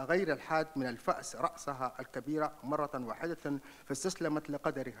غير الحاد من الفأس رأسها الكبيرة مرة واحدة، فاستسلمت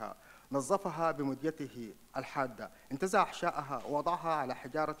لقدرها. نظفها بمديته الحادة، انتزع أحشائها ووضعها على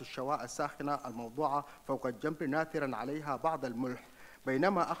حجارة الشواء الساخنة الموضوعة فوق الجمر، ناثرا عليها بعض الملح،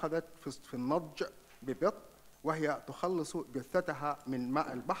 بينما أخذت في النضج ببطء وهي تخلص جثتها من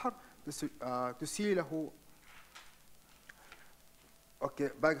ماء البحر تسيله. اوكي،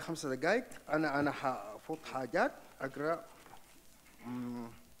 باقي 5 دقائق. انا حفوت حاجات اقرا.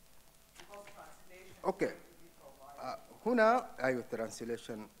 اوكي، هنا ايوه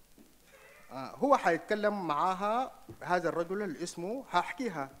ترانسليشن. هو حيتكلم معاها هذا الرجل اللي اسمه،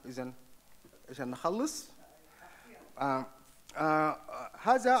 هحكيها اذا عشان نخلص.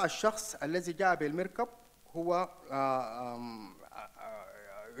 هذا الشخص الذي جاء بالمركب هو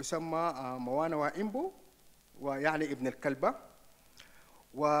يسمى موانا وإمبو، ويعني ابن الكلبة.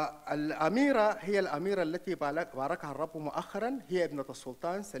 والأميرة هي الأميرة التي باركها الرب مؤخرا، هي ابنة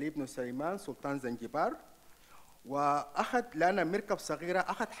السلطان سليم بن سليمان سلطان زنجبار. وأخذ لأن مركب صغيرة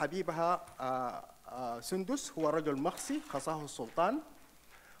أخذ حبيبها سندس، هو رجل مخصي خصاه السلطان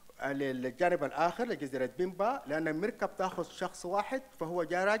للجانب الآخر لجزيرة بيمبا، لأن المركب تأخذ شخص واحد، فهو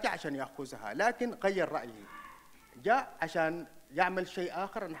جاء راجع عشان يأخذها، لكن غير رأيه، جاء عشان يعمل شيء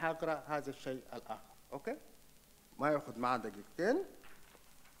آخر. أنا هقرأ هذا الشيء الآخر. أوكي؟ ما يأخذ معه دقيقتين.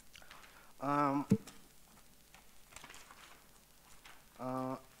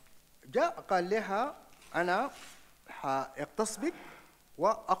 جاء قال لها أنا حاغتصبك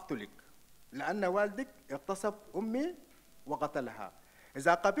وأقتلك، لأن والدك اغتصب أمي وقتلها.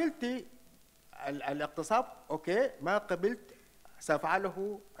 إذا قبلت الاغتصاب أوكي، ما قبلت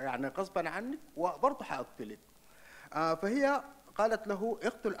سأفعله يعني غصبا عنك وبرضه حأقتلك. فهي قالت له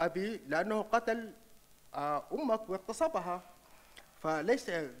اقتل أبي لأنه قتل أمك واغتصبها.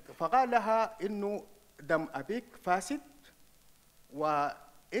 فقال لها إنه دم أبيك فاسد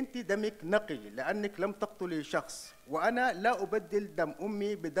وأنت دمك نقي لأنك لم تقتلي شخص، وأنا لا أبدل دم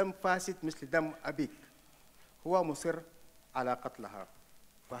أمي بدم فاسد مثل دم أبيك. هو مصر على قتلها.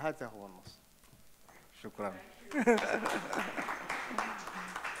 فهذا هو النص. شكرا.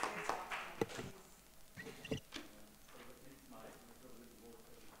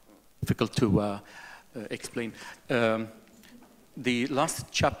 Difficult to explain. The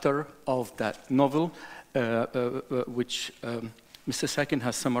last chapter of that novel, which Mr. Sakin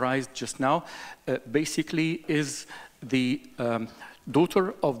has summarized just now, basically is the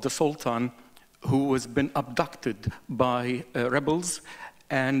daughter of the Sultan who has been abducted by rebels,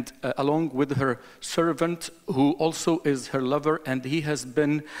 and along with her servant, who also is her lover, and he has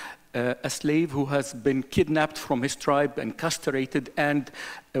been a slave who has been kidnapped from his tribe and castrated and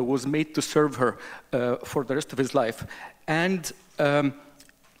was made to serve her for the rest of his life. And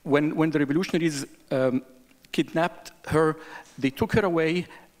when the revolutionaries kidnapped her, they took her away,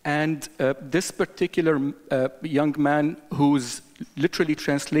 and this particular young man, whose literally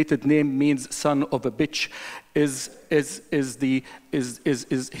translated name means son of a bitch,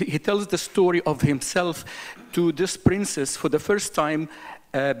 he tells the story of himself to this princess for the first time,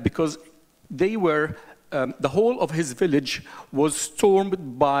 because they were, the whole of his village was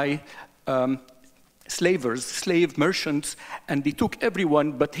stormed by slave merchants, and they took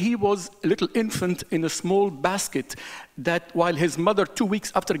everyone, but he was a little infant in a small basket that while his mother, 2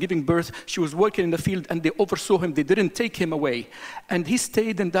 weeks after giving birth, she was working in the field and they oversaw him, they didn't take him away. And he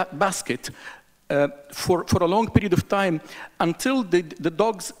stayed in that basket for a long period of time until the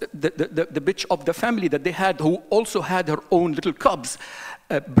dogs, the bitch of the family that they had, who also had her own little cubs,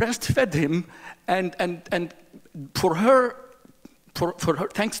 breastfed him, and for her,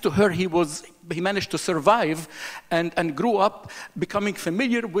 thanks to her, he managed to survive and grew up becoming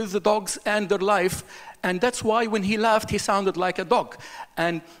familiar with the dogs and their life. And that's why when he laughed, he sounded like a dog.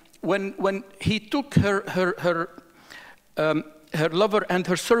 And when he took her lover and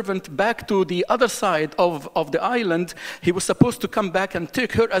her servant back to the other side of the island, he was supposed to come back and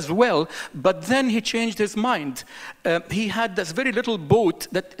take her as well, but then he changed his mind. He had this very little boat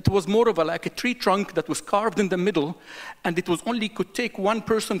that it was more of like a tree trunk that was carved in the middle, and it was only could take one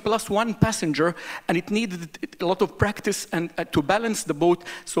person plus one passenger, and it needed a lot of practice and to balance the boat.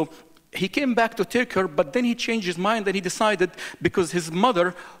 So he came back to take her, but then he changed his mind and he decided, because his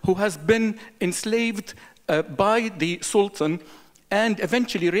mother, who has been enslaved by the Sultan and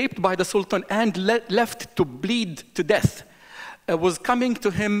eventually raped by the Sultan and left to bleed to death, was coming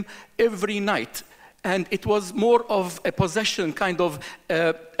to him every night. And it was more of a possession, kind of,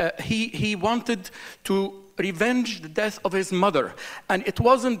 he wanted to revenge the death of his mother. And it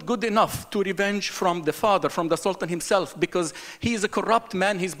wasn't good enough to revenge from the father, from the Sultan himself, because he is a corrupt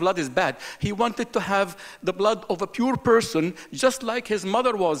man, his blood is bad. He wanted to have the blood of a pure person, just like his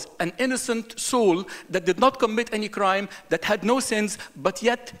mother was, an innocent soul that did not commit any crime, that had no sins, but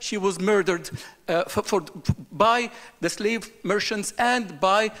yet she was murdered by the slave merchants and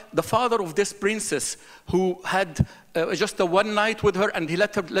by the father of this princess, who had just a one night with her, and he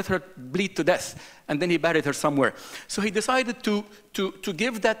let her bleed to death, and then he buried her somewhere. So he decided to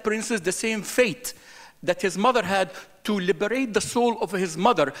give that princess the same fate that his mother had, to liberate the soul of his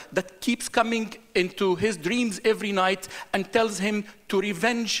mother that keeps coming into his dreams every night and tells him to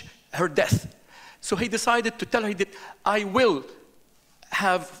revenge her death. So he decided to tell her that I will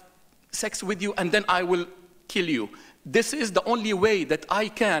have sex with you and then I will kill you. This is the only way that I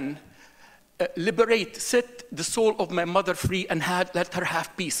can set the soul of my mother free and let her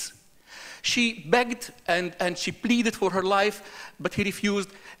have peace. She begged and she pleaded for her life, but he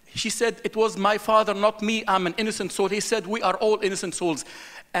refused. She said, it was my father, not me, I'm an innocent soul. He said, we are all innocent souls.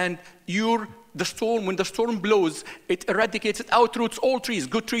 And the storm, when the storm blows, it eradicates, it outroots all trees,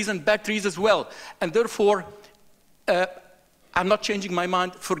 good trees and bad trees as well. And therefore, I'm not changing my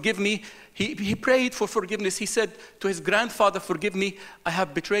mind, forgive me. He prayed for forgiveness. He said to his grandfather, forgive me, I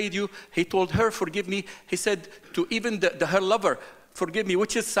have betrayed you. He told her, forgive me. He said to even her lover, forgive me,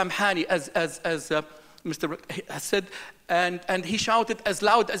 which is Samhani, as Mr. has said. And he shouted as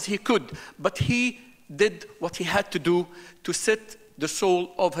loud as he could. But he did what he had to do to set the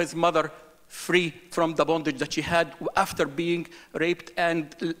soul of his mother free from the bondage that she had after being raped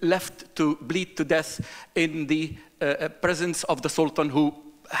and left to bleed to death in the presence of the Sultan, who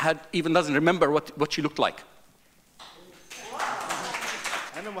even doesn't remember what she looked like.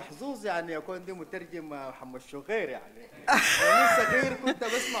 أنا محظوظ يعني أكون دي مترجم محمد شوغير يعني. أنا صغير كنت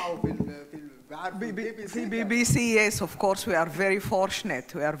بسمعه في BBC. Yes, of course, we are very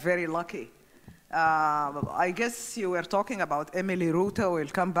fortunate. We are very lucky. I guess you were talking about Emily Ruta. We'll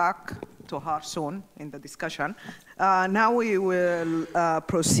come back to her soon in the discussion. Now we will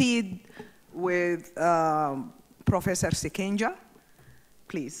proceed with Professor Sikainga.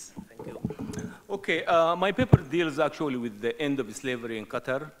 Please. Thank you. Okay, my paper deals actually with the end of slavery in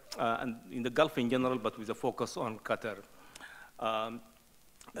Qatar and in the Gulf in general, but with a focus on Qatar.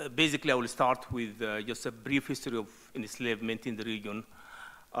 Basically, I will start with just a brief history of enslavement in the region.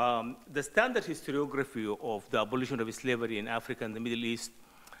 The standard historiography of the abolition of slavery in Africa and the Middle East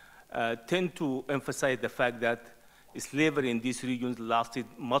tend to emphasize the fact that slavery in these regions lasted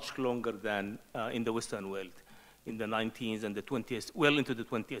much longer than in the Western world, in the 19th and the 20th, well into the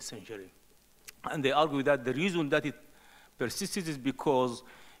 20th century. And they argue that the reason that it persisted is because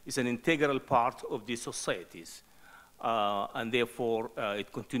it's an integral part of these societies. And therefore,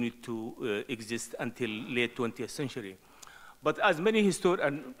 it continued to exist until late 20th century. But as many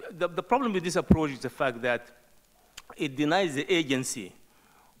historians, the problem with this approach is the fact that it denies the agency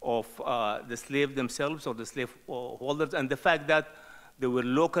of the slave themselves or the slave holders, and the fact that there were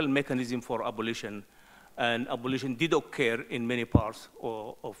local mechanisms for abolition, and abolition did occur in many parts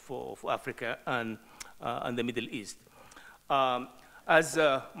of Africa and the Middle East. As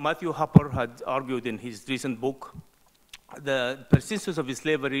Matthew Hopper had argued in his recent book, the persistence of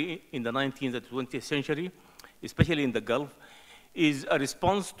slavery in the 19th and 20th century, especially in the Gulf, is a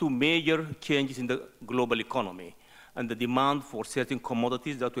response to major changes in the global economy and the demand for certain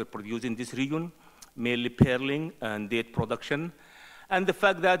commodities that were produced in this region, mainly pearling and date production, and the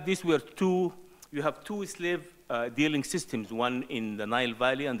fact that these were you have two slave dealing systems, one in the Nile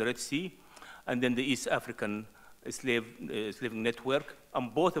Valley and the Red Sea, and then the East African slave network,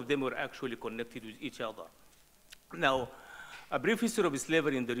 and both of them were actually connected with each other. Now, a brief history of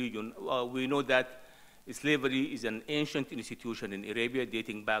slavery in the region. We know that slavery is an ancient institution in Arabia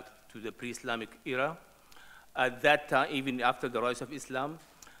dating back to the pre-Islamic era. At that time, even after the rise of Islam.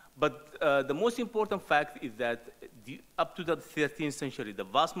 But the most important fact is that up to the 13th century, the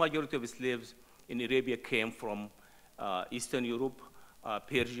vast majority of slaves in Arabia came from Eastern Europe,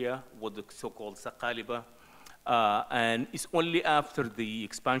 Persia, what the so-called Saqaliba, and it's only after the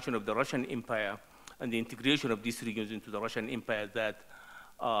expansion of the Russian Empire and the integration of these regions into the Russian Empire that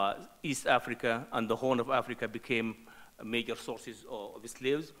East Africa and the Horn of Africa became major sources of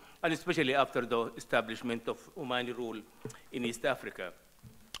slaves, and especially after the establishment of Omani rule in East Africa.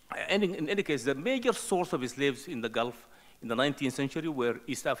 And in any case, the major source of slaves in the Gulf in the 19th century were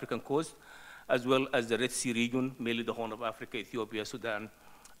East African coast, as well as the Red Sea region, mainly the Horn of Africa, Ethiopia, Sudan,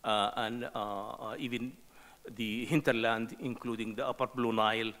 and even the hinterland, including the upper Blue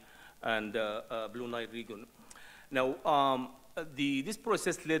Nile and Blue Nile region. Now, this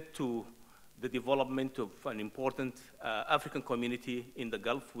process led to the development of an important African community in the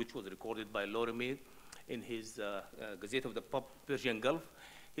Gulf, which was recorded by Lorimer in his Gazette of the Persian Gulf.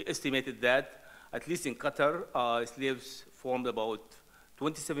 He estimated that, at least in Qatar, slaves formed about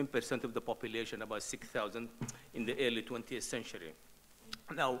 27% of the population, about 6,000 in the early 20th century.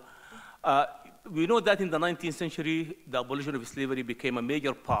 Now, we know that in the 19th century, the abolition of slavery became a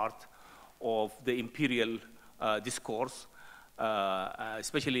major part of the imperial discourse,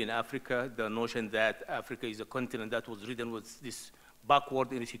 especially in Africa, the notion that Africa is a continent that was ridden with this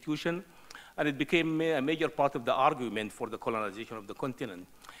backward institution, and it became a major part of the argument for the colonization of the continent.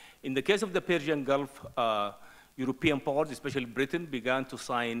 In the case of the Persian Gulf, European powers, especially Britain, began to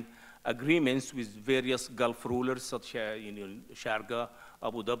sign agreements with various Gulf rulers, such as Sharjah,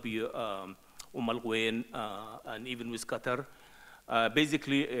 Abu Dhabi, Al-Quwain, and even with Qatar,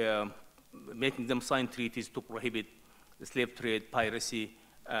 basically making them sign treaties to prohibit the slave trade, piracy,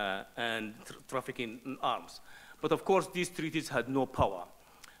 and trafficking in arms. But of course, these treaties had no power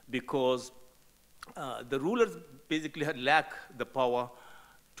because the rulers basically had lacked the power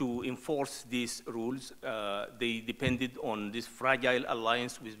to enforce these rules. They depended on this fragile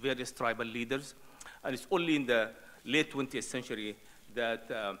alliance with various tribal leaders. And it's only in the late 20th century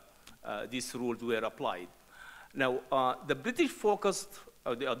that these rules were applied. Now, the British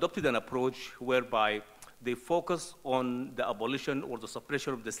they adopted an approach whereby they focused on the abolition or the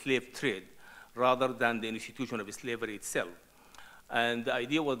suppression of the slave trade rather than the institution of slavery itself. And the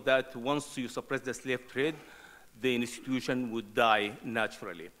idea was that once you suppress the slave trade, the institution would die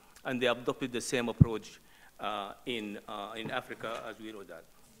naturally. And they adopted the same approach in Africa, as we know that.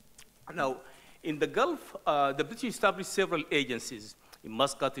 Now, in the Gulf, the British established several agencies in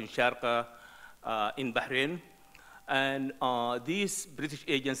Muscat, in Sharjah, in Bahrain. And these British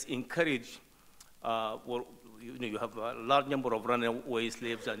agents encouraged, you have a large number of runaway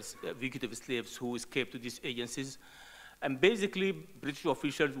slaves and fugitive slaves who escaped to these agencies. And basically, British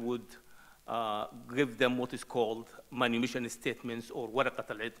officials would give them what is called manumission statements, or waraqat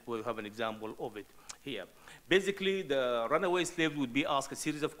al-'itq. We have an example of it here. Basically, the runaway slave would be asked a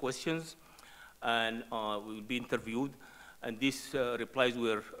series of questions and would be interviewed. And these replies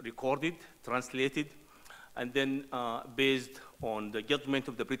were recorded, translated, and then based on the judgment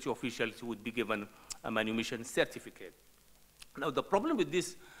of the British officials, would be given a manumission certificate. Now, the problem with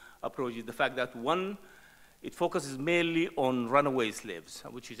this approach is the fact that, one, it focuses mainly on runaway slaves,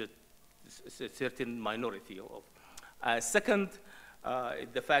 which is a certain minority of. Second,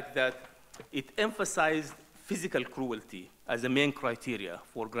 the fact that it emphasized physical cruelty as the main criteria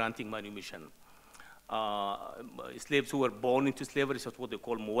for granting manumission. Slaves who were born into slavery, that's what they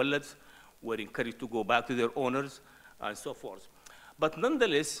call muwallads, were encouraged to go back to their owners, and so forth. But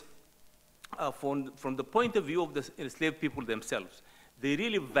nonetheless, from the point of view of the enslaved people themselves, they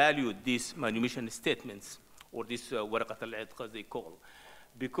really valued these manumission statements, or this waraqat al-'itq, as they call,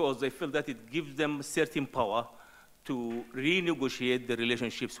 because they feel that it gives them certain power to renegotiate the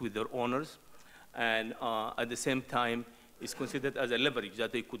relationships with their owners, and at the same time, it's considered as a leverage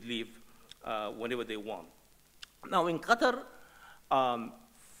that they could leave whenever they want. Now, in Qatar,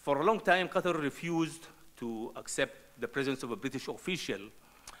 for a long time, Qatar refused to accept the presence of a British official.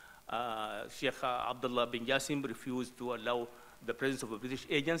 Sheikh Abdullah bin Jassim refused to allow the presence of a British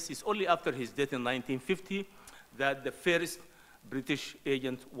agent. It's only after his death in 1950 that the first British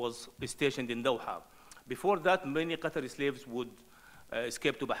agent was stationed in Doha. Before that, many Qatari slaves would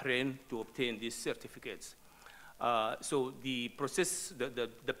escape to Bahrain to obtain these certificates. So the process,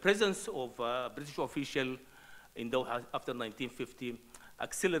 the presence of British official in Doha after 1950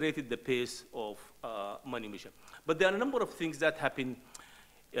 accelerated the pace of money mission. But there are a number of things that happened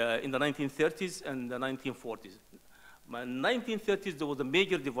in the 1930s and the 1940s. In the 1930s, there was a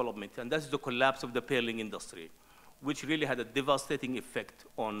major development, and that's the collapse of the pearling industry, which really had a devastating effect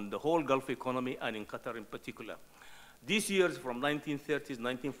on the whole Gulf economy and in Qatar in particular. These years from 1930s,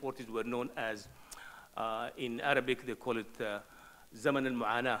 1940s were known as, in Arabic, they call it Zaman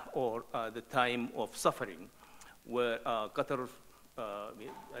al-Mu'ana, or the time of suffering, where Qatar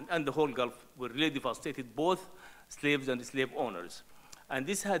and the whole Gulf were really devastated, both slaves and slave owners. And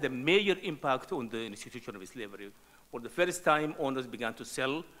this had a major impact on the institution of slavery. For the first time, owners began to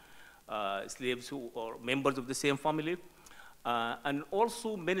sell slaves who are members of the same family, and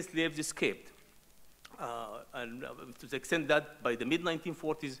also many slaves escaped. And to the extent that by the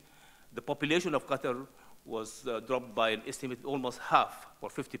mid-1940s, the population of Qatar was dropped by an estimated almost half, or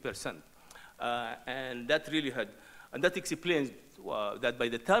 50%. And that really had, and that explains that by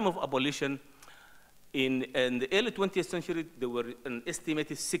the time of abolition, in the early 20th century, there were an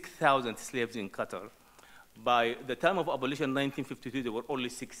estimated 6,000 slaves in Qatar. By the time of abolition, 1952, there were only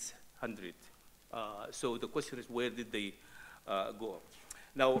 600. So the question is, where did they go?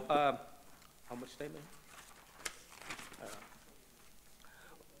 Now, how much time?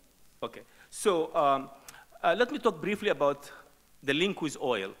 Okay, so let me talk briefly about the link with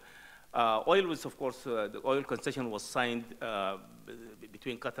oil. Oil was, of course, the oil concession was signed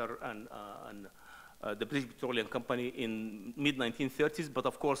between Qatar and the British Petroleum Company in mid-1930s, but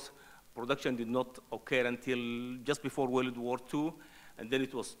of course, production did not occur until just before World War II, and then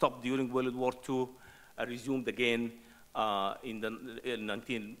it was stopped during World War II, resumed again in the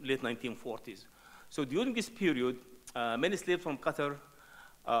late 1940s. So during this period, many slaves from Qatar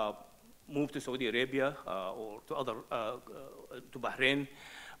moved to Saudi Arabia or to other, to Bahrain.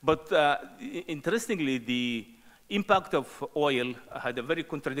 But interestingly, the impact of oil had a very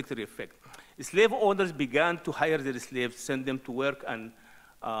contradictory effect. Slave owners began to hire their slaves, send them to work, and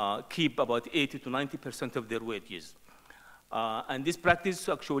keep about 80 to 90% of their wages. And this practice,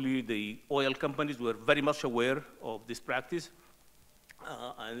 actually, the oil companies were very much aware of this practice.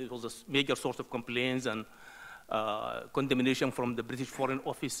 And it was a major source of complaints and condemnation from the British Foreign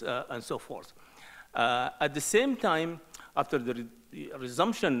Office and so forth. At the same time, after the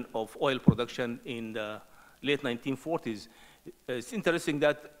resumption of oil production in the late 1940s, it's interesting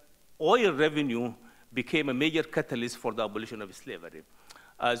that oil revenue became a major catalyst for the abolition of slavery,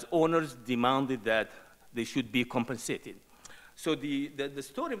 as owners demanded that they should be compensated. So the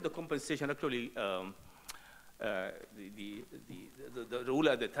story of the compensation, actually, the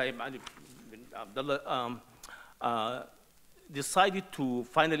ruler at the time, Abdallah, decided to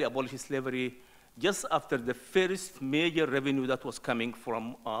finally abolish slavery just after the first major revenue that was coming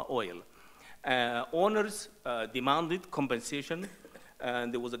from oil. Owners demanded compensation,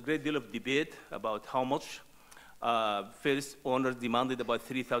 and there was a great deal of debate about how much. First, owners demanded about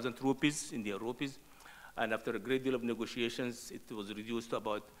 3,000 rupees, Indian rupees, and after a great deal of negotiations, it was reduced to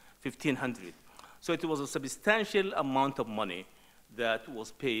about 1,500. So it was a substantial amount of money that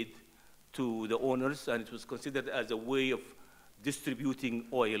was paid to the owners, and it was considered as a way of distributing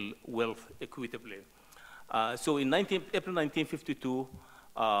oil wealth equitably. So in April 1952,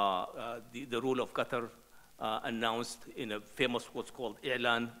 the rule of Qatar announced in a famous what's called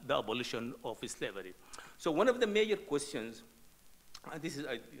I'lan, the abolition of slavery. So one of the major questions, and this is,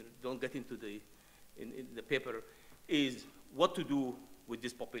 I don't get into in the paper, is what to do with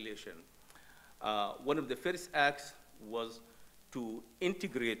this population. One of the first acts was to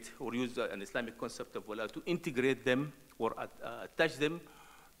integrate, or use an Islamic concept of wala, to integrate them or attach them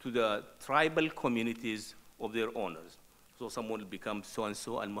to the tribal communities of their owners. So some will become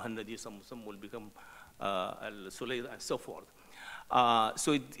so-and-so, al-Muhannadi, some will become al-Sulayda, and so forth.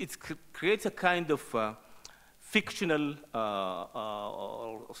 So it creates a kind of fictional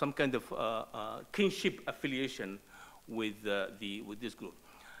or some kind of kinship affiliation with this group.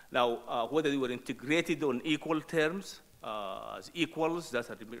 Now, whether they were integrated on equal terms, as equals, that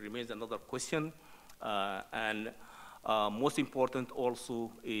remains another question. And most important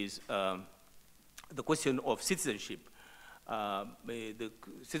also is the question of citizenship. The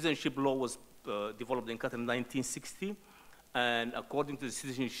citizenship law was developed in Qatar in 1960, and according to the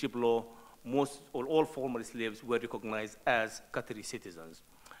citizenship law, most or all former slaves were recognized as Qatari citizens.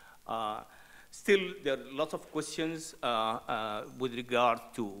 Still, there are lots of questions with regard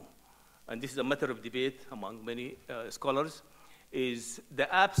to, and this is a matter of debate among many scholars, is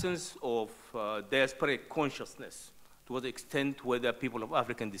the absence of diasporic consciousness, to what extent whether people of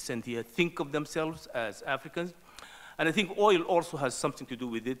African descent here think of themselves as Africans. And I think oil also has something to do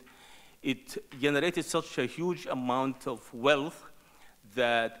with it. It generated such a huge amount of wealth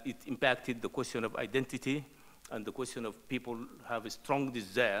that it impacted the question of identity and the question of people have a strong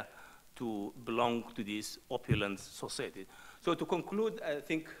desire to belong to this opulent society. So to conclude, I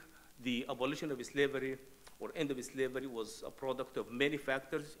think the abolition of slavery or end of slavery was a product of many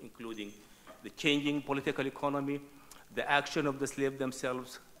factors, including the changing political economy, the action of the slaves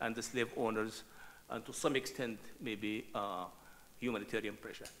themselves and the slave owners, and to some extent, maybe humanitarian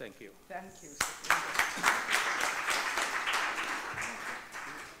pressure. Thank you. Thank you.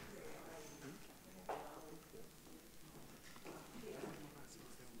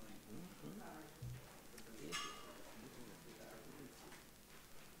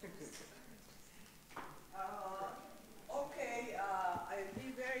 I'll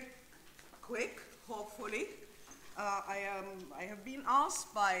be very quick, hopefully. I have been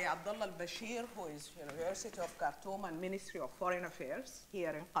asked by Abdullah Bashir, who is University of Khartoum and Ministry of Foreign Affairs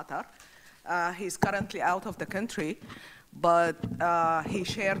here in Qatar. He's currently out of the country, but he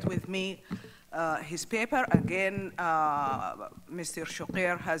shared with me his paper. Again, Mr.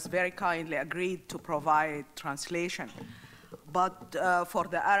 Shukir has very kindly agreed to provide translation. But for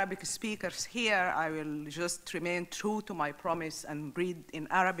the Arabic speakers here, I will just remain true to my promise and read in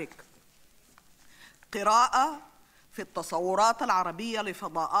Arabic. قراءة في التصورات العربية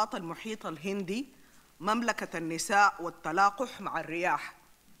لفضاءات المحيط الهندي مملكة النساء والتلاقح مع الرياح.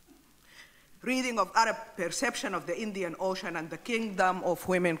 Reading of Arab perception of the Indian Ocean and the kingdom of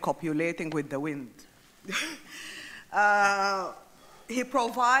women copulating with the wind. He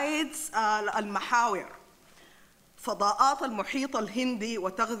provides المحاور فضاءات المحيط الهندي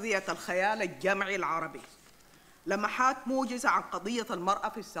وتغذية الخيال الجمعي العربي. لمحات موجزة عن قضية المرأة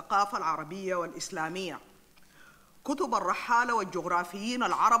في الثقافة العربية والإسلامية. كتب الرحالة والجغرافيين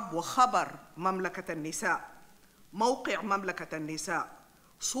العرب وخبر مملكة النساء. موقع مملكة النساء.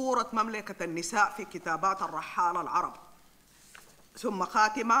 صورة مملكة النساء في كتابات الرحالة العرب. ثم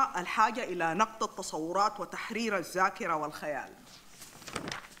خاتمة الحاجة إلى نقد التصورات وتحرير الذاكرة والخيال.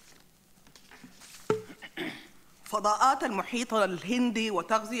 فضاءات المحيط الهندي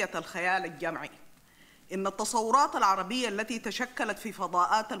وتغذية الخيال الجمعي. إن التصورات العربية التي تشكلت في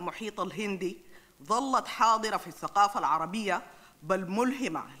فضاءات المحيط الهندي ظلت حاضرة في الثقافة العربية بل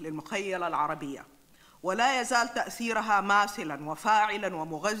ملهمة للمخيلة العربية، ولا يزال تأثيرها ماثلاً وفاعلاً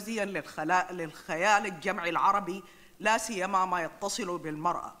ومغذياً للخيال الجمعي العربي، لا سيما ما يتصل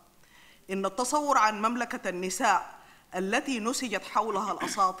بالمرأة. إن التصور عن مملكة النساء التي نسجت حولها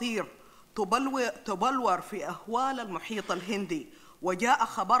الأساطير تبلور في أهوال المحيط الهندي، وجاء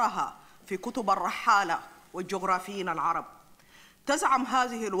خبرها في كتب الرحالة والجغرافيين العرب. تزعم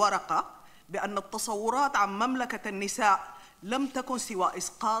هذه الورقة بأن التصورات عن مملكة النساء لم تكن سوى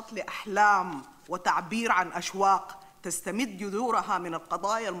إسقاط لأحلام وتعبير عن أشواق تستمد جذورها من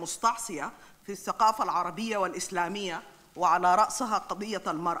القضايا المستعصية في الثقافة العربية والإسلامية، وعلى رأسها قضية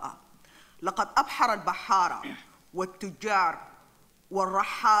المرأة. لقد أبحر البحارة والتجار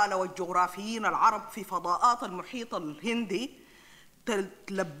والرحالة والجغرافيين العرب في فضاءات المحيط الهندي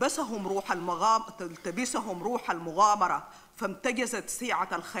تلتبسهم روح المغامرة، فامتجزت سعة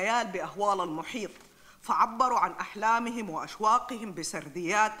الخيال بأهوال المحيط، فعبروا عن أحلامهم وأشواقهم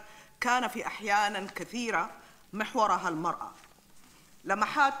بسرديات كان في أحيان كثيرة محورها المرأة.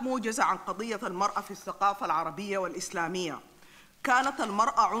 لمحات موجزة عن قضية المرأة في الثقافة العربية والإسلامية. كانت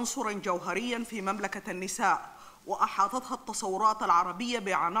المرأة عنصراً جوهرياً في مملكة النساء، وأحاطتها التصورات العربية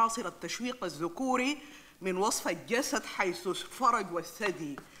بعناصر التشويق الذكوري من وصف الجسد حيث الفرج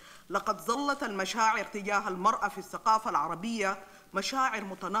والثدي. لقد ظلت المشاعر تجاه المرأة في الثقافة العربية مشاعر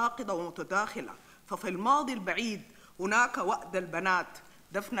متناقضة ومتداخلة، ففي الماضي البعيد هناك وأد البنات،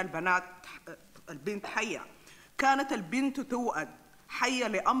 دفن البنت حية. كانت البنت توأد حية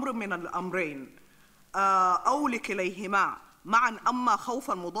لأمر من الأمرين أو لكليهما معا، أما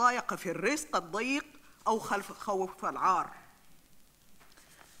خوف المضايقة في الرزق الضيق أو خوف العار.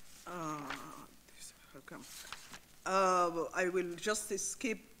 I will just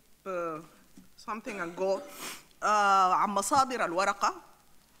skip something and go. عن مصادر الورقة.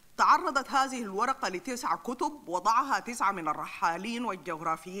 تعرضت هذه الورقة ل9 كتب وضعها 9 من الرحالين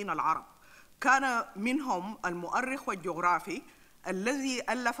والجغرافيين العرب. كان منهم المؤرخ والجغرافي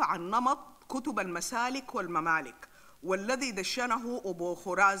الذي ألف عن نمط كتب المسالك والممالك، والذي دشنه أبو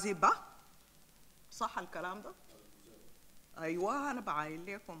خرازبة. صح الكلام ده؟ أيوة أنا بعاين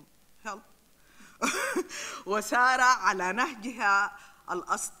لكم help. وسار على نهجها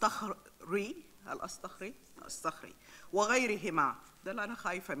الأصطخري الصخري وغيرهما، ده اللي أنا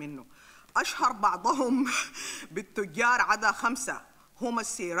خايفة منه. أشهر بعضهم بالتجار عدا 5 هم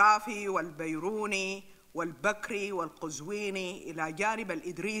السيرافي والبيروني والبكري والقزويني إلى جانب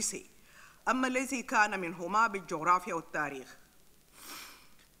الإدريسي، أما الذي كان منهما بالجغرافيا والتاريخ.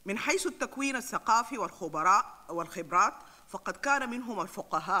 من حيث التكوين الثقافي والخبرات فقد كان منهم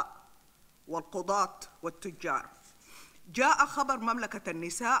الفقهاء والقضاة والتجار. جاء خبر مملكة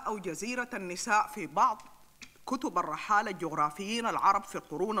النساء أو جزيرة النساء في بعض كتب الرحالة الجغرافيين العرب في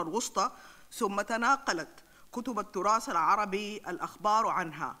القرون الوسطى، ثم تناقلت كتب التراث العربي الأخبار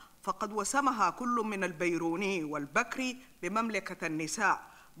عنها، فقد وسمها كل من البيروني والبكري بمملكة النساء،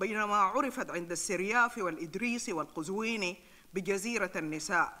 بينما عرفت عند السريافي والإدريسي والقزويني بجزيرة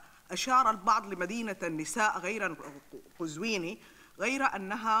النساء. أشار البعض لمدينة النساء غير القزويني غير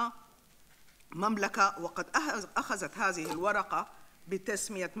أنها مملكة، وقد أخذت هذه الورقة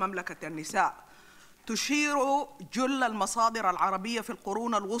بتسمية مملكة النساء. تشير جل المصادر العربية في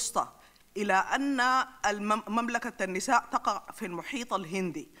القرون الوسطى إلى أن مملكة النساء تقع في المحيط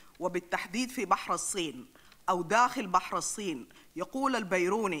الهندي، وبالتحديد في بحر الصين أو داخل بحر الصين. يقول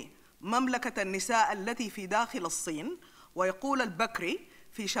البيروني مملكة النساء التي في داخل الصين، ويقول البكري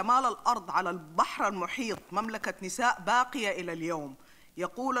في شمال الأرض على البحر المحيط مملكة نساء باقية إلى اليوم.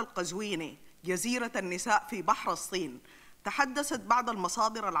 يقول القزويني جزيرة النساء في بحر الصين. تحدثت بعض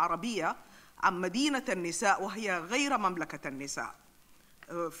المصادر العربية عن مدينة النساء وهي غير مملكة النساء.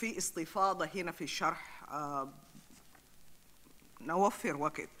 في استفاضة هنا في الشرح نوفر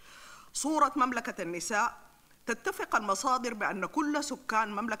وقت. صورة مملكة النساء: تتفق المصادر بأن كل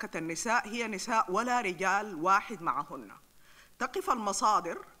سكان مملكة النساء هي نساء ولا رجال واحد معهن. تقف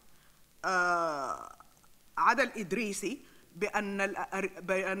المصادر عدا الإدريسي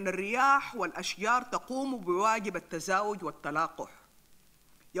بأن الرياح والأشجار تقوم بواجب التزاوج والتلاقح.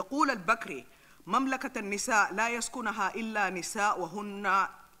 يقول البكري مملكة النساء لا يسكنها إلا نساء وهن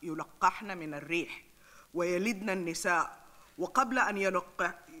يلقحن من الريح ويلدن النساء، وقبل أن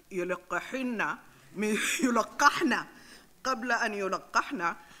يلقحن من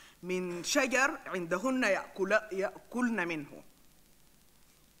شجر عندهن يأكلن منه.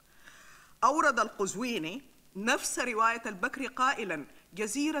 أورد القزويني نفس رواية البكري قائلاً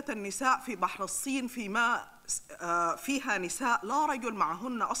جزيرة النساء في بحر الصين فيها نساء لا رجل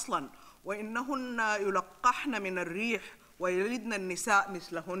معهن أصلاً، وإنهن يلقحن من الريح ويلدن النساء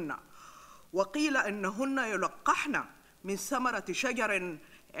مثلهن. وقيل إنهن يلقحن من ثمرة شجر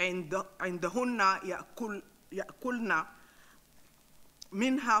عندهن يأكلن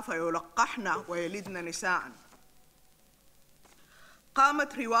منها فيلقحن ويلدن نساء.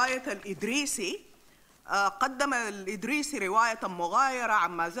 قامت رواية الإدريسي، قدم الإدريسي رواية مغايرة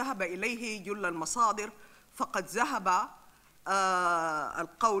عما ذهب إليه جل المصادر، فقد ذهب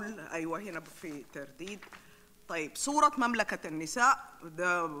القول هنا في ترديد. طيب، صورة مملكة النساء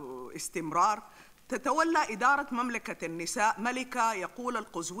ده استمرار. تتولى إدارة مملكة النساء ملكة. يقول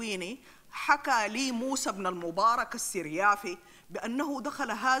القزويني حكى لي موسى بن المبارك السريافي بأنه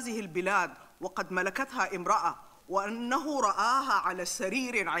دخل هذه البلاد وقد ملكتها امرأة، وأنه رآها على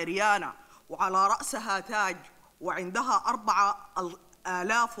سرير عريانة وعلى رأسها تاج، وعندها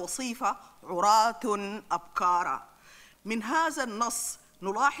 4000 وصيفة عراة أبكارا. من هذا النص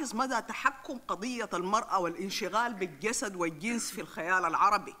نلاحظ مدى تحكم قضية المرأة والانشغال بالجسد والجنس في الخيال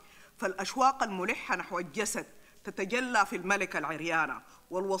العربي، فالأشواق الملحة نحو الجسد تتجلى في الملكة العريانة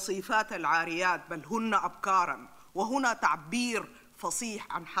والوصيفات العاريات، بل هن أبكارا، وهنا تعبير فصيح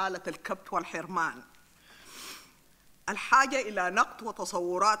عن حالة الكبت والحرمان. الحاجة إلى نقد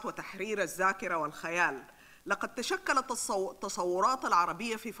وتصورات وتحرير الذاكرة والخيال. لقد تشكلت التصورات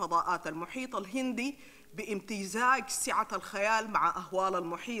العربية في فضاءات المحيط الهندي بامتزاج سعة الخيال مع أهوال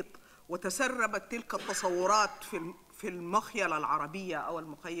المحيط، وتسربت تلك التصورات في المخيلة العربية أو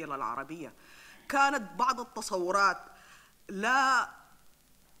المخيلة العربية. كانت بعض التصورات لا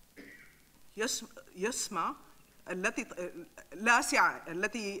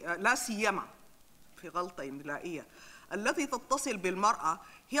سيما في غلطة إملائية التي تتصل بالمرأة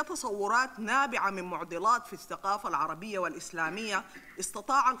هي تصورات نابعة من معضلات في الثقافة العربية والإسلامية،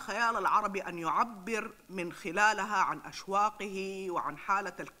 استطاع الخيال العربي أن يعبر من خلالها عن أشواقه وعن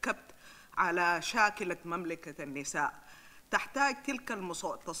حالة الكبت على شاكلة مملكة النساء. تحتاج تلك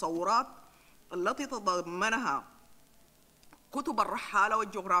التصورات التي تضمنها كتب الرحالة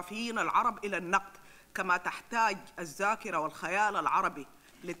والجغرافيين العرب إلى النقد، كما تحتاج الذاكرة والخيال العربي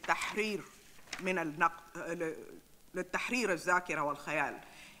للتحرير الذاكرة والخيال.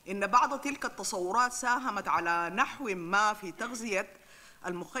 إن بعض تلك التصورات ساهمت على نحو ما في تغذية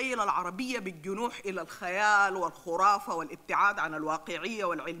المخيلة العربية بالجنوح إلى الخيال والخرافة والابتعاد عن الواقعية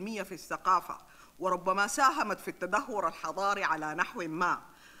والعلمية في الثقافة، وربما ساهمت في التدهور الحضاري على نحو ما.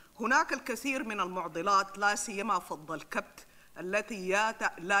 هناك الكثير من المعضلات لا سيما فض الكبت التي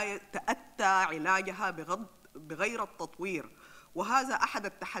لا يتأتى علاجها بغير التطوير، وهذا أحد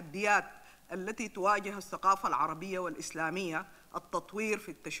التحديات التي تواجه الثقافة العربية والإسلامية، التطوير في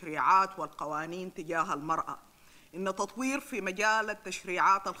التشريعات والقوانين تجاه المرأة. إن تطوير في مجال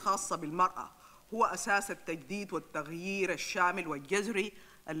التشريعات الخاصة بالمرأة هو أساس التجديد والتغيير الشامل والجذري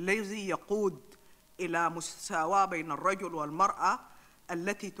الذي يقود إلى مساواة بين الرجل والمرأة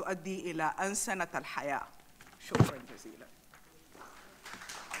التي تؤدي إلى أنسنة الحياة. شكرا جزيلا.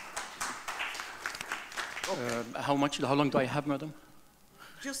 How long do I have, madam?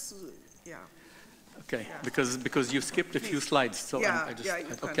 Just, yeah. Okay, Yeah. because you skipped a few slides, so Yeah, I just, yeah,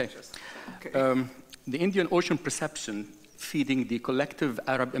 you okay. can just, okay. The Indian Ocean perception feeding the collective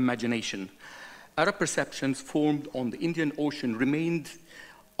Arab imagination. Arab perceptions formed on the Indian Ocean remained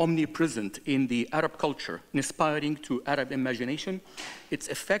omnipresent in the Arab culture, inspiring to Arab imagination, its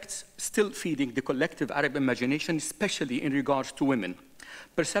effects still feeding the collective Arab imagination, especially in regards to women.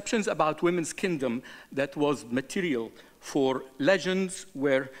 Perceptions about women's kingdom that was material for legends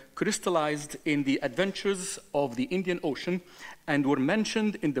were crystallized in the adventures of the Indian Ocean and were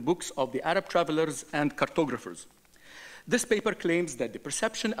mentioned in the books of the Arab travelers and cartographers. This paper claims that the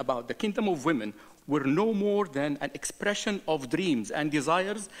perception about the kingdom of women were no more than an expression of dreams and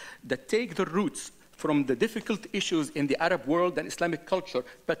desires that take their roots from the difficult issues in the Arab world and Islamic culture,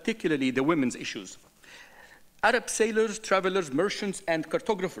 particularly the women's issues. Arab sailors, travelers, merchants, and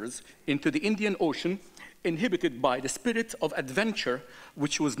cartographers into the Indian Ocean, inhibited by the spirit of adventure,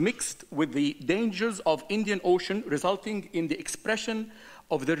 which was mixed with the dangers of Indian Ocean, resulting in the expression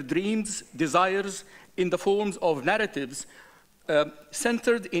of their dreams, desires, in the forms of narratives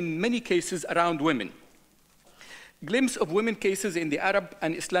centered in many cases around women. Glimpse of women cases in the Arab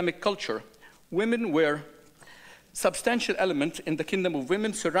and Islamic culture. Women were substantial element in the kingdom of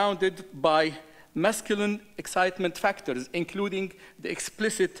women, surrounded by masculine excitement factors, including the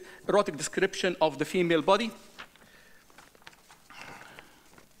explicit erotic description of the female body.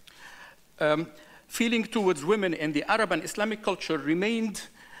 Feeling towards women in the Arab and Islamic culture remained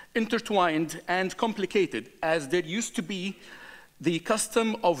intertwined and complicated, as there used to be the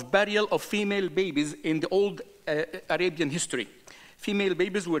custom of burial of female babies in the old Arabian history. Female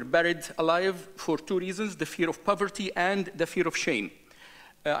babies were buried alive for two reasons: the fear of poverty and the fear of shame.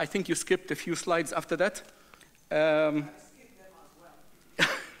 I think you skipped a few slides after that.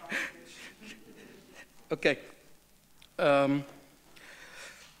 Okay.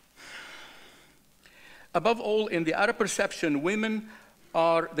 Above all, in the Arab perception, women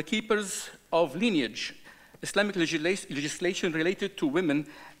are the keepers of lineage. Islamic legislation related to women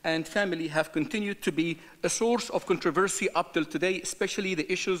and family have continued to be a source of controversy up till today, especially the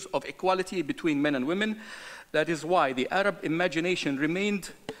issues of equality between men and women. That is why the Arab imagination remained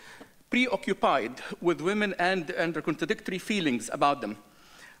preoccupied with women and their contradictory feelings about them.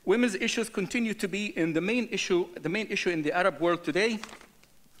 Women's issues continue to be the main issue in the Arab world today.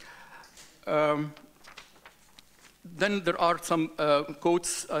 Then there are some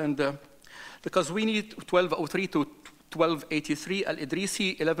quotes, and the Qazwini 1203 to 1283,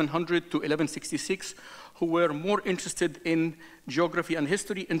 Al-Idrisi 1100 to 1166, who were more interested in geography and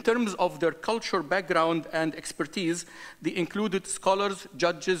history. In terms of their culture, background, and expertise, they included scholars,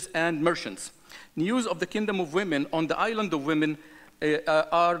 judges, and merchants. News of the kingdom of women on the island of women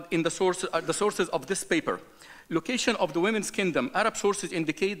are the sources of this paper. Location of the women's kingdom. Arab sources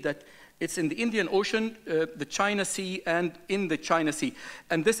indicate that it's in the Indian Ocean, the China Sea, and in the China Sea.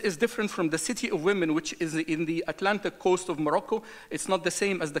 And this is different from the city of women, which is in the Atlantic coast of Morocco. It's not the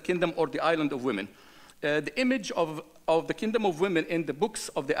same as the kingdom or the island of women. The image of the kingdom of women in the books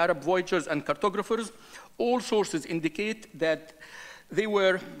of the Arab voyagers and cartographers, all sources indicate that they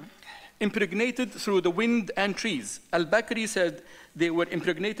were impregnated through the wind and trees. Al-Bakri said they were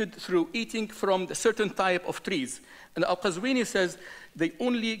impregnated through eating from a certain type of trees. And Al-Qazwini says they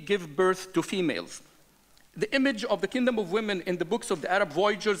only give birth to females. The image of the kingdom of women in the books of the Arab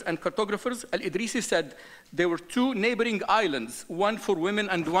voyagers and cartographers, Al-Idrisi said there were two neighboring islands, one for women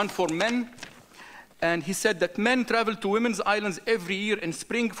and one for men. And he said that men travel to women's islands every year in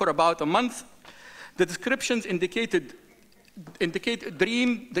spring for about a month. The descriptions indicate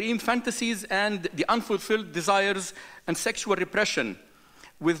dream fantasies and the unfulfilled desires and sexual repression,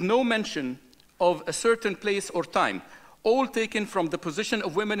 with no mention of a certain place or time, all taken from the position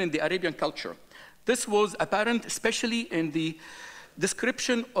of women in the Arabian culture. This was apparent especially in the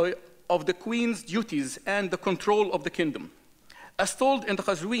description of the queen's duties and the control of the kingdom. As told in the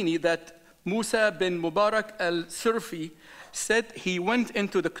Qazwini that Musa bin Mubarak al-Surfi said he went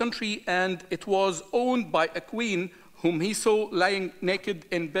into the country and it was owned by a queen whom he saw lying naked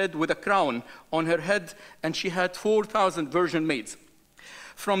in bed with a crown on her head, and she had 4,000 virgin maids.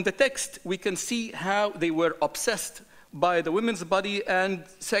 From the text, we can see how they were obsessed by the women's body and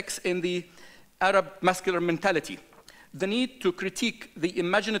sex in the Arab masculine mentality. The need to critique the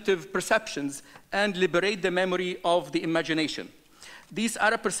imaginative perceptions and liberate the memory of the imagination. These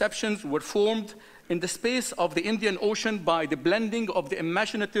Arab perceptions were formed in the space of the Indian Ocean by the blending of the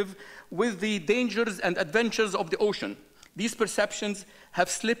imaginative with the dangers and adventures of the ocean. These perceptions have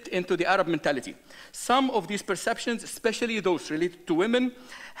slipped into the Arab mentality. Some of these perceptions, especially those related to women,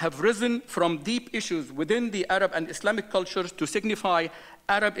 have risen from deep issues within the Arab and Islamic cultures to signify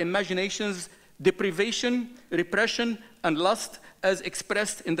Arab imagination's deprivation, repression, and lust as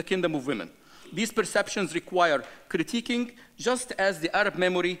expressed in the kingdom of women. These perceptions require critiquing, just as the Arab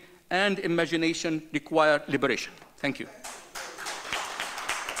memory and imagination require liberation. Thank you.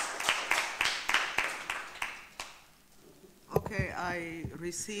 Okay, I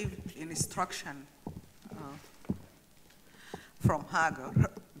received instruction from Hagar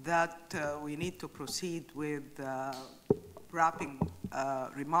that we need to proceed with wrapping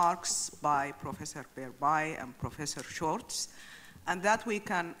remarks by Professor Berbai and Professor Shorts, and that we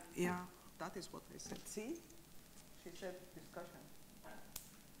can, yeah, that is what I said. See? She said discussion.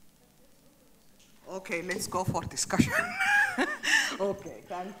 Okay, let's go for discussion. Okay,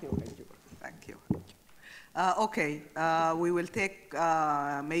 thank you. Thank you. Okay, we will take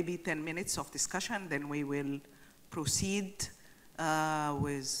maybe 10 minutes of discussion, then we will proceed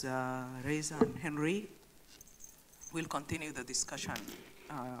with Reza and Henry. We'll continue the discussion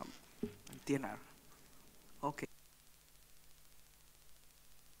at dinner. Okay.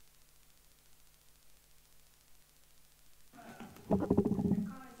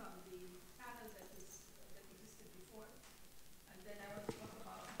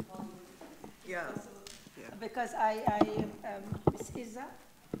 Yeah. Because Ms. Iza, I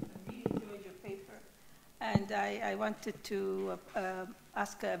really enjoyed your paper, and I wanted to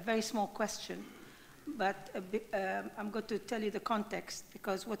ask a very small question, but I'm going to tell you the context,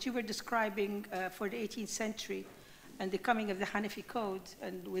 because what you were describing for the 18th century and the coming of the Hanafi Code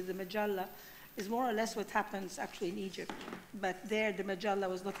and with the Majalla is more or less what happens actually in Egypt, but there the Majalla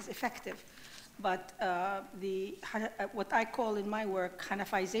was not as effective. But what I call in my work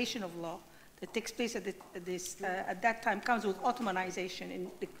Hanafization of law, that takes place at that time comes with Ottomanization.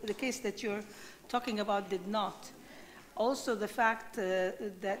 In the case that you're talking about did not. Also the fact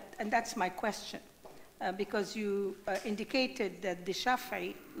that, and that's my question, because you indicated that the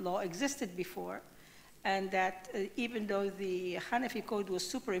Shafi'i law existed before, and that even though the Hanafi code was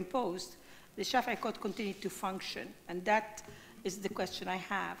superimposed, the Shafi'i code continued to function. And that is the question I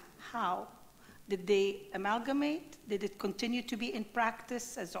have. How? Did they amalgamate? Did it continue to be in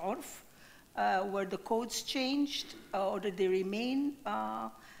practice as urf? Were the codes changed, or did they remain?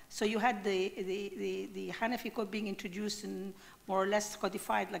 So you had the Hanafi code being introduced and more or less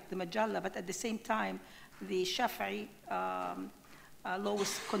codified like the Majalla, but at the same time, the Shafi'i law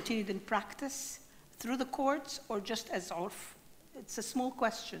was continued in practice through the courts or just as urf? It's a small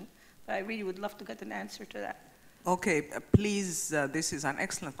question, but I really would love to get an answer to that. Okay, please, this is an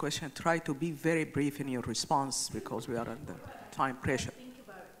excellent question. Try to be very brief in your response because we are under time pressure.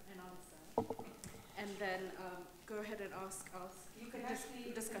 And then go ahead and ask us. You can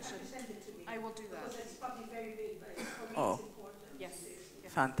actually discussion. send it to me. I will do that. Because it's probably very big, but for me Oh. it's important. Yes.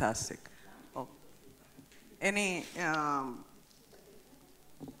 Fantastic. Oh. Any,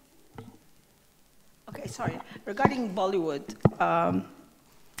 Okay, sorry. Regarding Bollywood,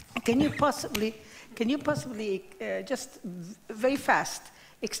 can you possibly just very fast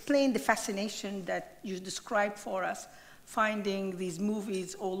explain the fascination that you described for us, finding these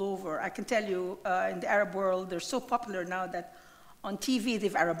movies all over? I can tell you in the Arab world, they're so popular now that on TV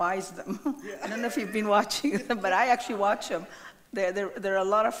they've Arabized them. Yeah. I don't know if you've been watching them, but I actually watch them. They're a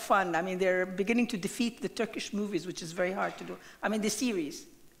lot of fun. I mean, they're beginning to defeat the Turkish movies, which is very hard to do. I mean, the series.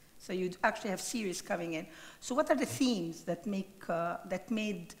 So you actually have series coming in. So what are the themes that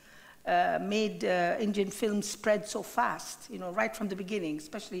made Indian films spread so fast, you know, right from the beginning,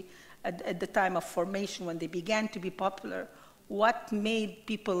 especially at the time of formation when they began to be popular? What made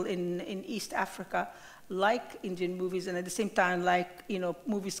people in East Africa like Indian movies and at the same time like, you know,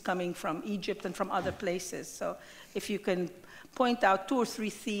 movies coming from Egypt and from other places? So if you can point out 2 or 3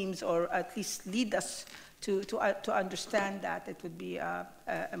 themes or at least lead us to understand that, it would be a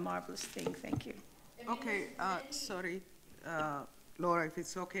marvelous thing. Thank you. okay, sorry. Laura, if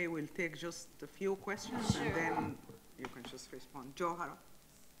it's okay, we'll take just a few questions and then you can just respond. Johara.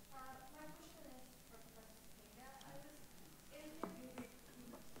 My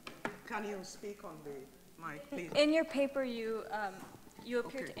Can you speak on the mic, please? In your paper, you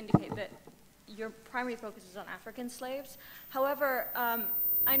appear to indicate that your primary focus is on African slaves. However,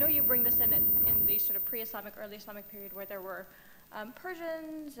 I know you bring this in the sort of pre-Islamic, early Islamic period where there were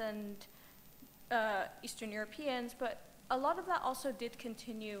Persians and Eastern Europeans, but a lot of that also did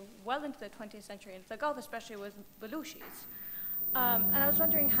continue well into the 20th century into the Gulf, especially with Baluchis. And I was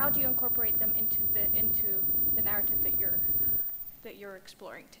wondering, how do you incorporate them into the narrative that you're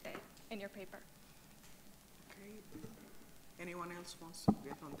exploring today in your paper? Okay. Anyone else wants to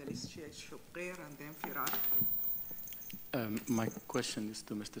get on the list? Shukir and then Firat. My question is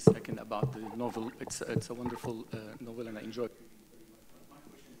to Mr. Sakin about the novel. It's a wonderful novel, and I enjoy it. My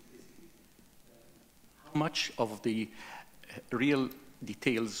question is basically, how much of the real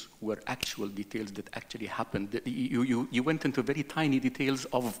details were actual details that actually happened? You went into very tiny details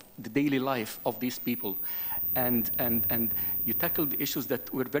of the daily life of these people, and you tackled issues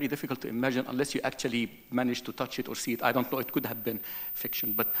that were very difficult to imagine unless you actually managed to touch it or see it. I don't know, it could have been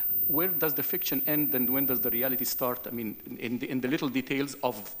fiction, but where does the fiction end and when does the reality start? I mean, in the little details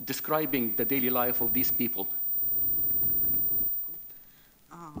of describing the daily life of these people.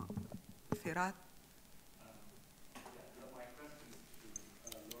 Firat.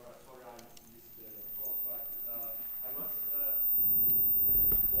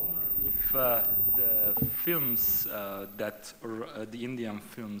 The films the Indian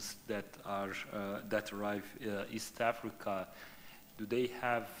films that arrive East Africa, do they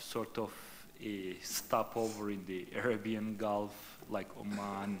have sort of a stopover in the Arabian Gulf, like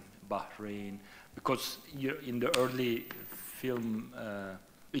Oman, Bahrain? Because in the early film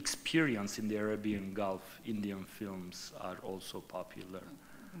experience in the Arabian Gulf, Indian films are also popular.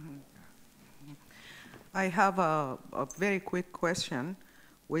 Mm-hmm. I have a very quick question,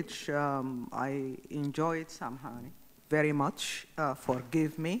 which I enjoyed Samhani very much.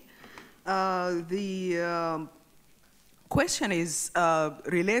 Forgive me. The question is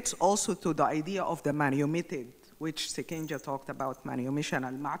relates also to the idea of the manumitted, which Sikainga talked about, manumission,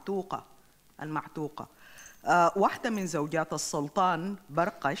 المعتوقة. واحدة من زوجات السلطان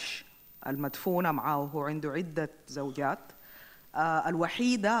برقش المدفونة معه، وهو عنده عدة زوجات،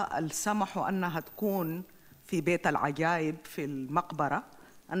 الوحيدة اللي سمحوا أنها تكون في بيت العجائب في المقبرة،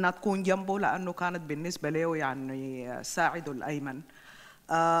 أنها تكون جنبه لأنه كانت بالنسبة له يعني ساعده الأيمن.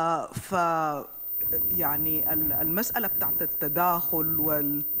 يعني المسألة بتاعت التداخل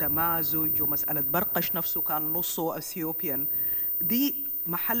والتمازج ومسألة برقش نفسه كان نصه أثيوبيان، دي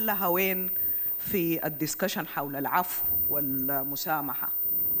محلها وين في الديسكشن حول العفو والمسامحة؟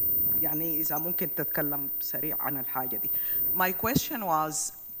 يعني إذا ممكن تتكلم سريع عن الحاجة دي. My question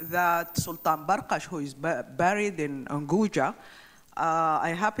was that Sultan Barqash, who is buried in Unguja,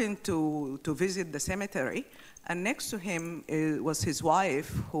 I happened to visit the cemetery, and next to him was his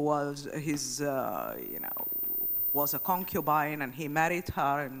wife, who was his, was a concubine, and he married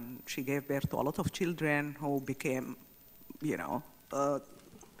her, and she gave birth to a lot of children who became,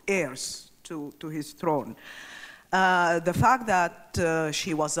 heirs to his throne. The fact that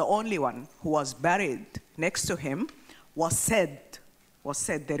she was the only one who was buried next to him was said.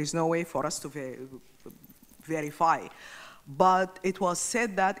 There is no way for us to verify. But it was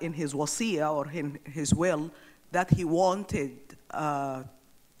said that in his wasiya, or in his will, that he wanted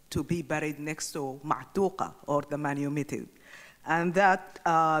to be buried next to Ma'tuqa, or the manumitted. And that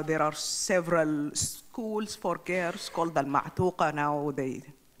there are several schools for girls called Al-Ma'tuqa. Now they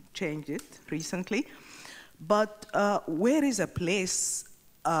changed it recently. But where is a place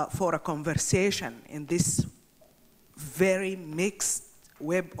for a conversation in this very mixed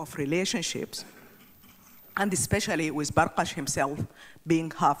web of relationships, and especially with Barqash himself being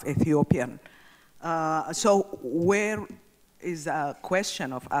half Ethiopian? So where is a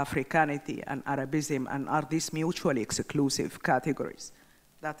question of Africanity and Arabism, and are these mutually exclusive categories?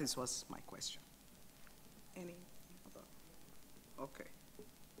 That was my question. Any other? Okay.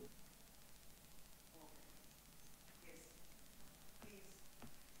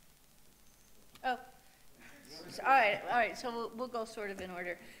 Oh, all right, so we'll go sort of in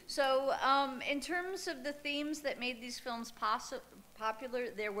order. So in terms of the themes that made these films popular,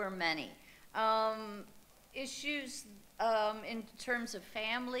 there were many. Issues in terms of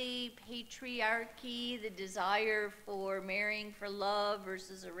family, patriarchy, the desire for marrying for love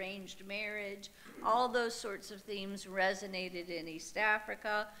versus arranged marriage, all those sorts of themes resonated in East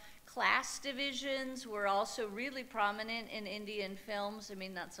Africa. Class divisions were also really prominent in Indian films. I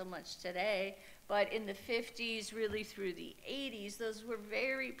mean, not so much today, but in the 50s, really through the 80s, those were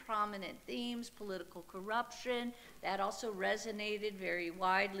very prominent themes: political corruption, That also resonated very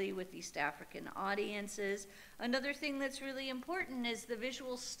widely with East African audiences. Another thing that's really important is the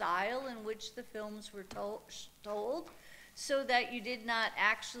visual style in which the films were told, so that you did not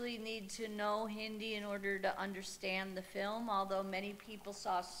actually need to know Hindi in order to understand the film, although many people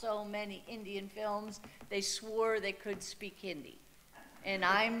saw so many Indian films, they swore they could speak Hindi. And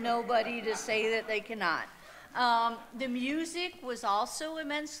I'm nobody to say that they cannot. The music was also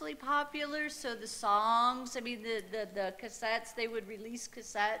immensely popular, so the songs, I mean, the cassettes, they would release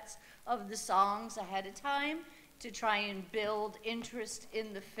cassettes of the songs ahead of time to try and build interest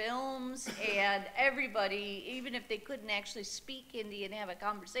in the films, and everybody, even if they couldn't actually speak Hindi and have a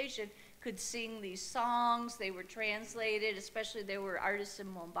conversation, could sing these songs. They were translated, especially there were artists in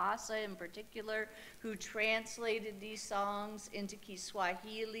Mombasa in particular who translated these songs into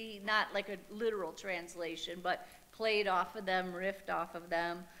Kiswahili, not like a literal translation, but played off of them, riffed off of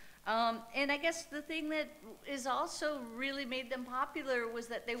them. And I guess the thing that is also really made them popular was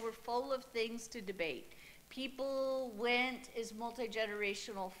that they were full of things to debate. People went as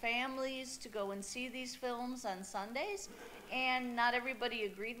multi-generational families to go and see these films on Sundays, and not everybody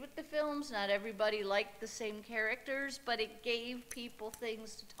agreed with the films, not everybody liked the same characters, but it gave people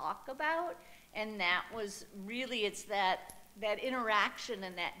things to talk about, and that was really, it's that interaction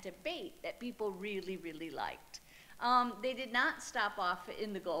and that debate that people really, really liked. They did not stop off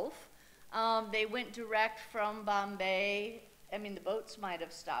in the Gulf. They went direct from Bombay. I mean, the boats might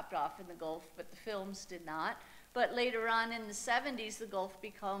have stopped off in the Gulf, but the films did not. But later on in the 70s, the Gulf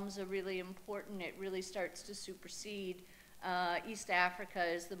becomes a really important, it really starts to supersede. East Africa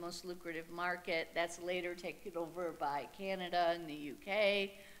is the most lucrative market. That's later taken over by Canada and the UK.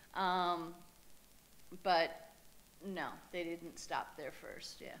 But no, they didn't stop there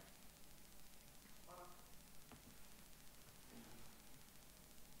first, yeah.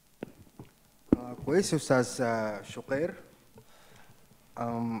 كويس أستاذ شقير.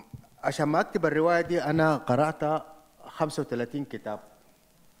 عشان ما أكتب الرواية دي أنا قرأت 35 كتاب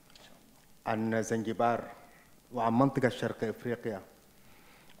عن زنجبار وعن منطقة شرق إفريقيا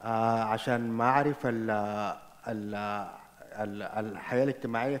عشان ما أعرف الحياة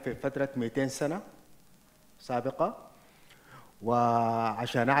الاجتماعية في فترة 200 سنة سابقة،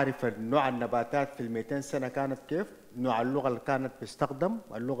 وعشان أعرف نوع النباتات في 200 سنة كانت كيف، نوع اللغة اللي كانت بتستخدم،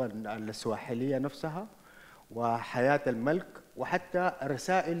 اللغة السواحلية نفسها، وحياة الملك، وحتى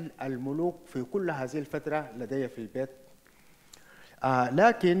رسائل الملوك في كل هذه الفترة لدي في البيت.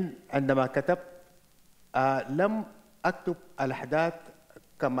 لكن عندما كتبت لم أكتب الأحداث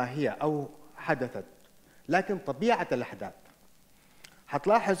كما هي أو حدثت، لكن طبيعة الأحداث.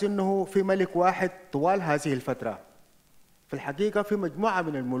 هتلاحظ أنه في ملك واحد طوال هذه الفترة، في الحقيقة في مجموعة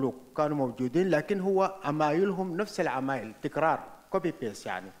من الملوك كانوا موجودين، لكن هو عمايلهم نفس العمايل، تكرار، كوبي بيس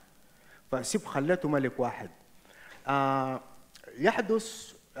يعني. فسيب خلته ملك واحد.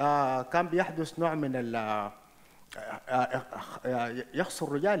 يحدث كان بيحدث نوع من يخص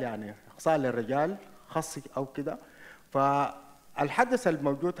الرجال، يعني إخصاء للرجال خصي أو كده. فالحدث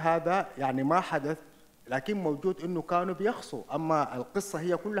الموجود هذا يعني ما حدث، لكن موجود إنه كانوا بيخصوا، أما القصة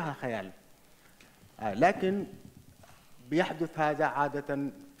هي كلها خيال. لكن بيحدث هذا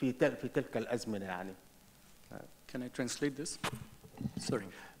عادة في تلك الأزمنة يعني. Can I translate this? Sorry.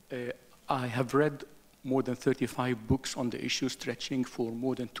 I have read more than 35 books on the issue, stretching for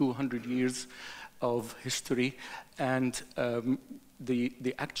more than 200 years of history, and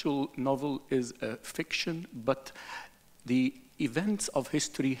the actual novel is a fiction, but the events of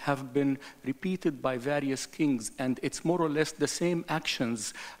history have been repeated by various kings, and it's more or less the same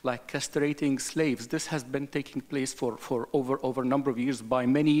actions, like castrating slaves. This has been taking place for over a number of years by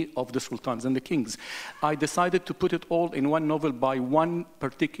many of the sultans and the kings. I decided to put it all in one novel by one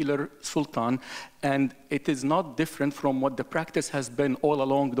particular sultan, and it is not different from what the practice has been all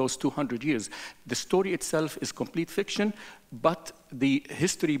along those 200 years. The story itself is complete fiction, but the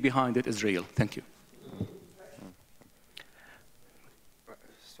history behind it is real. Thank you.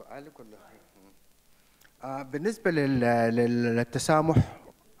 بالنسبة للتسامح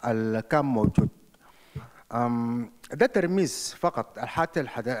اللي كان موجود، ده ترميز فقط. حتى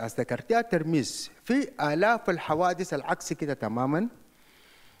الحدث ذكرتها ترميز في آلاف الحوادث العكس كده تماما.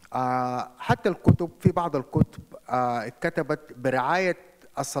 حتى الكتب، في بعض الكتب اتكتبت برعاية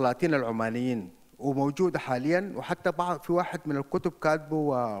السلاطين العمانيين وموجودة حاليا، وحتى في واحد من الكتب كاتبه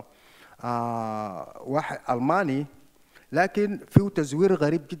واحد ألماني، لكن فيه تزوير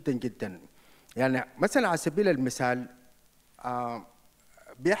غريب جدا جدا. يعني مثلا على سبيل المثال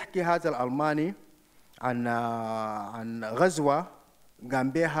بيحكي هذا الألماني عن غزوة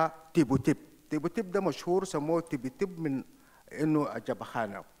قام بها تيبوتيب. تيبوتيب ده مشهور، سموه تيبوتيب من إنه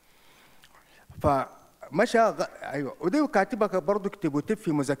جبخانة. ايوه، ودي كاتبه برضه تيبوتيب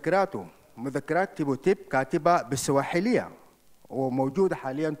في مذكراته، مذكرات تيبوتيب كاتبه بالسواحليه وموجوده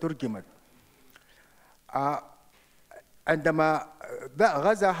حاليا ترجمت. عندما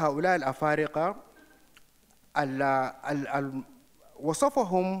غزا هؤلاء الافارقه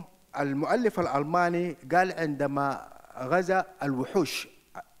وصفهم المؤلف الالماني، قال عندما غزا الوحوش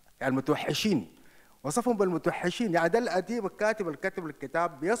المتوحشين، وصفهم بالمتوحشين. يعني ده الاديب الكاتب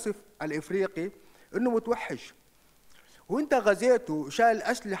الكتاب بيصف الافريقي انه متوحش، وانت غزيته شايل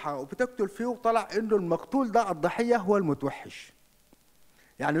اسلحه وبتقتل فيه، وطلع انه المقتول ده الضحيه هو المتوحش.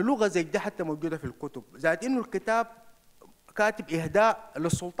 يعني لغه زي دي حتى موجوده في الكتب، زائد انه الكتاب كاتب اهداء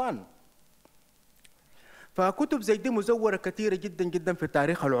للسلطان. فكتب زي دي مزوره كثيره جدا جدا في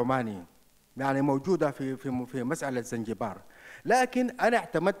التاريخ العماني، يعني موجوده في مساله زنجبار. لكن انا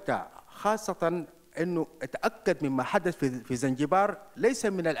اعتمدت خاصه انه اتاكد مما حدث في زنجبار ليس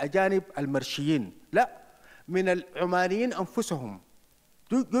من الاجانب المرشيين، لا، من العمانيين انفسهم.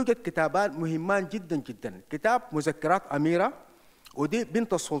 يوجد كتابان مهمان جدا جدا، كتاب مذكرات اميره، ودي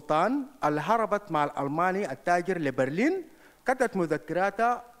بنت السلطان اللي هربت مع الالماني التاجر لبرلين، كتبت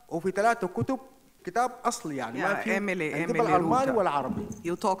مذكراتها، وفي 3 كتب، كتاب اصلي يعني ما في الكتاب الالماني والعربي.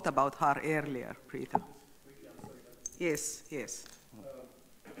 You talked about her earlier, Rita. Yes.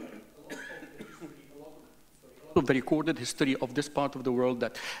 Of the recorded history of this part of the world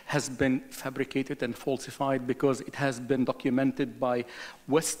that has been fabricated and falsified because it has been documented by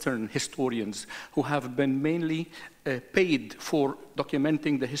Western historians who have been mainly paid for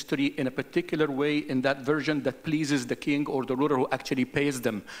documenting the history in a particular way, in that version that pleases the king or the ruler who actually pays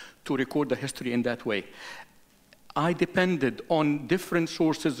them to record the history in that way. I depended on different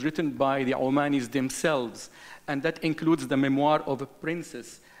sources written by the Omanis themselves, and that includes the memoir of a princess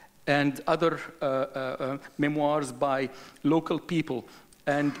and other memoirs by local people.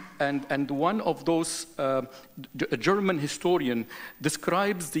 And one of those, a German historian,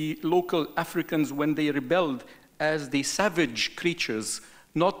 describes the local Africans when they rebelled as the savage creatures,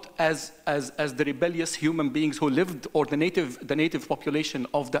 not as the rebellious human beings who lived, or the native population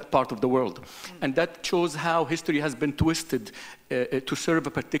of that part of the world. And that shows how history has been twisted to serve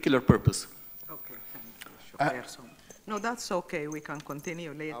a particular purpose. Okay, thank you. No, that's okay. We can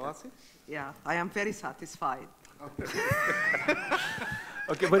continue later. Yeah, I am very satisfied.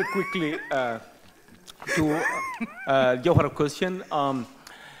 Okay, very quickly, to your question.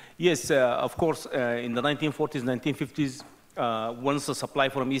 Yes, of course, in the 1940s, 1950s, once the supply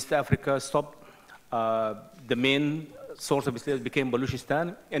from East Africa stopped, the main source of slaves became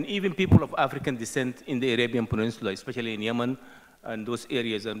Baluchistan, and even people of African descent in the Arabian Peninsula, especially in Yemen and those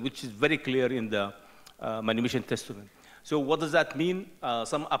areas, and which is very clear in the Manumission Testament. So what does that mean?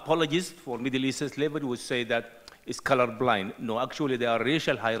 Some apologists for Middle Eastern slavery would say that it's colorblind. No, actually there are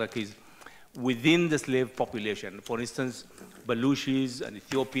racial hierarchies within the slave population. For instance, Baluchis and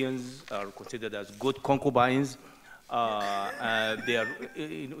Ethiopians are considered as good concubines. They are,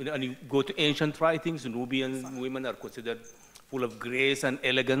 and you go to ancient writings, Nubian women are considered full of grace and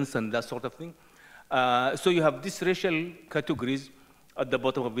elegance and that sort of thing. So you have these racial categories at the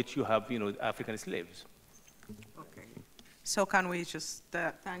bottom of which you have, African slaves. Okay. So can we just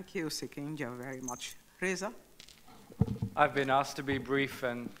thank you, Sikainga, very much. Reza? I've been asked to be brief,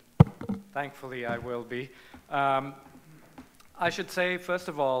 and thankfully I will be. I should say, first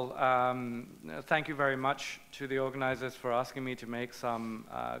of all, thank you very much to the organizers for asking me to make some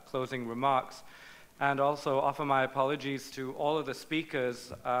closing remarks, and also offer my apologies to all of the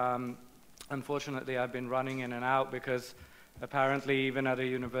speakers. Unfortunately, I've been running in and out because apparently even at a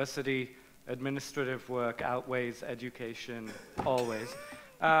university, administrative work outweighs education always.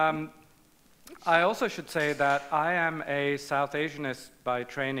 I also should say that I am a South Asianist by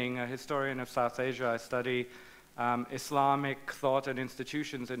training, a historian of South Asia. I study Islamic thought and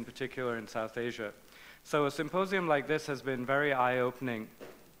institutions in particular in South Asia. So a symposium like this has been very eye-opening.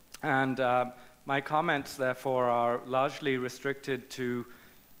 And my comments, therefore, are largely restricted to,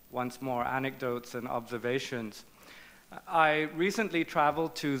 once more, anecdotes and observations. I recently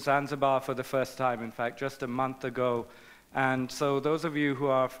traveled to Zanzibar for the first time, in fact, just a month ago. And so those of you who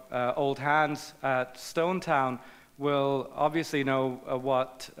are old hands at Stone Town will obviously know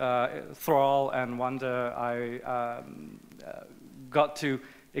what thrall and wonder I got to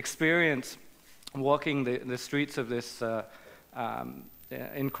experience walking the streets of this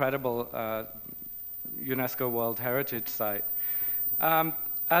incredible UNESCO World Heritage Site.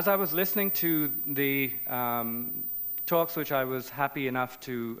 As I was listening to the talks which I was happy enough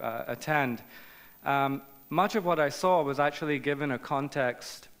to attend, much of what I saw was actually given a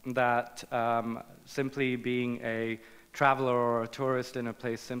context that simply being a traveler or a tourist in a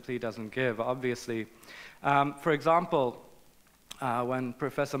place simply doesn't give, obviously. For example, when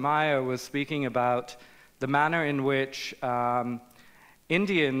Professor Meyer was speaking about the manner in which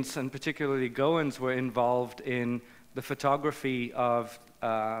Indians, and particularly Goans, were involved in the photography of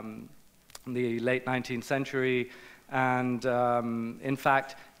the late 19th century, and in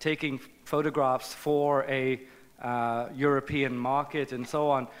fact taking photographs for a European market and so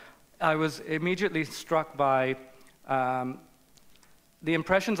on, I was immediately struck by the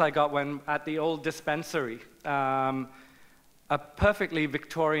impressions I got when at the old dispensary, a perfectly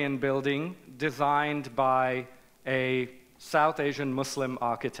Victorian building designed by a South Asian Muslim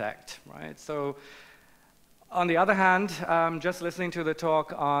architect, right? So on the other hand, just listening to the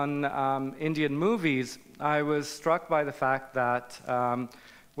talk on Indian movies, I was struck by the fact that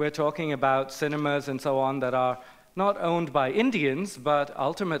we're talking about cinemas and so on that are not owned by Indians, but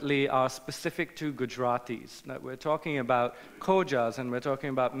ultimately are specific to Gujaratis. That we're talking about Khojas, and we're talking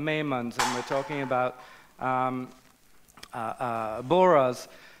about Memons, and we're talking about Boras,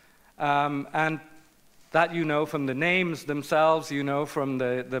 and that you know from the names themselves, you know from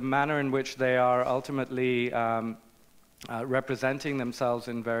the manner in which they are ultimately representing themselves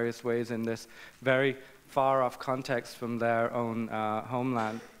in various ways in this very far-off context from their own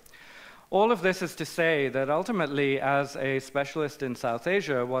homeland. All of this is to say that ultimately, as a specialist in South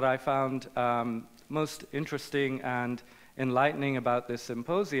Asia, what I found most interesting and enlightening about this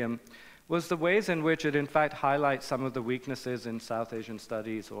symposium was the ways in which it in fact highlights some of the weaknesses in South Asian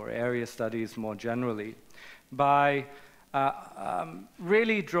studies or area studies more generally, by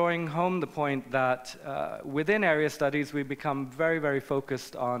really drawing home the point that within area studies we become very, very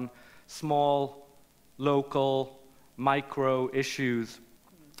focused on small, local, micro issues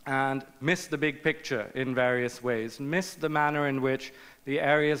and miss the big picture in various ways, miss the manner in which the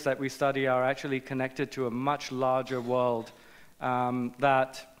areas that we study are actually connected to a much larger world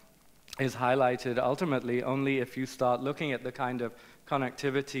that is highlighted ultimately only if you start looking at the kind of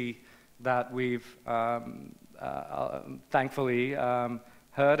connectivity that we've thankfully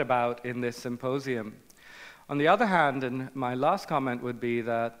heard about in this symposium. On the other hand, and my last comment would be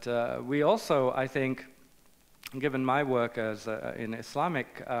that we also, I think, given my work as in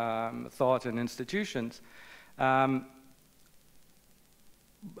Islamic thought and institutions, one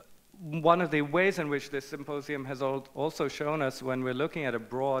of the ways in which this symposium has also shown us, when we're looking at a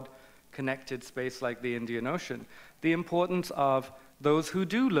broad connected space like the Indian Ocean, the importance of those who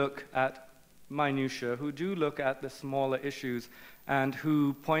do look at minutiae, who do look at the smaller issues, and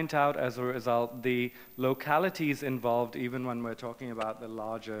who point out as a result the localities involved, even when we're talking about the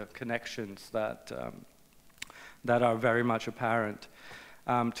larger connections that that are very much apparent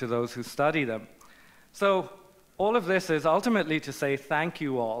to those who study them. So all of this is ultimately to say thank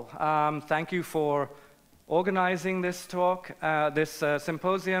you all. Thank you for organizing this talk, this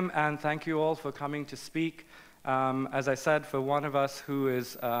symposium, and thank you all for coming to speak. As I said, for one of us who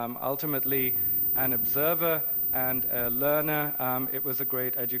is ultimately an observer and a learner, it was a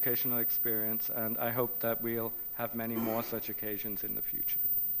great educational experience, and I hope that we'll have many more such occasions in the future.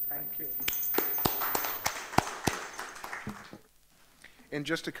 Thank you. In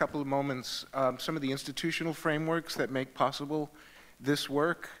just a couple of moments, some of the institutional frameworks that make possible this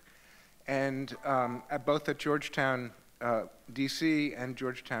work, and both at Georgetown, DC, and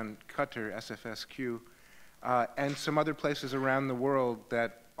Georgetown, Qatar, SFSQ, and some other places around the world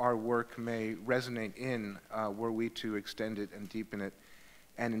that our work may resonate in, were we to extend it and deepen it,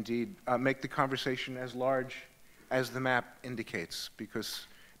 and indeed make the conversation as large as the map indicates, because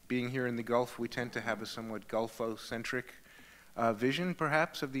being here in the Gulf, we tend to have a somewhat Gulfo-centric vision,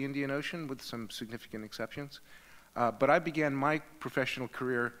 perhaps, of the Indian Ocean, with some significant exceptions. But I began my professional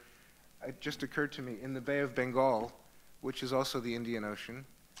career, it just occurred to me, in the Bay of Bengal, which is also the Indian Ocean.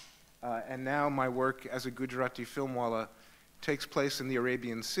 And now my work as a Gujarati filmwala takes place in the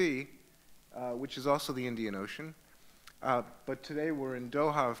Arabian Sea, which is also the Indian Ocean. But today we're in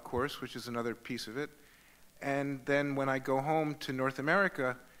Doha, of course, which is another piece of it. And then when I go home to North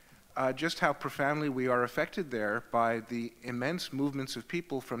America, just how profoundly we are affected there by the immense movements of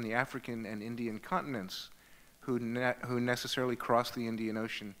people from the African and Indian continents who necessarily cross the Indian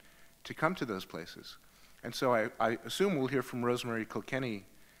Ocean to come to those places. And so I assume we'll hear from Rosemary Kilkenny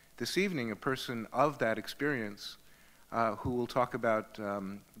this evening, a person of that experience, who will talk about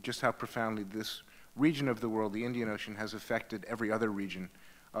just how profoundly this region of the world, the Indian Ocean, has affected every other region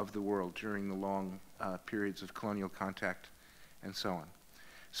of the world during the long periods of colonial contact and so on.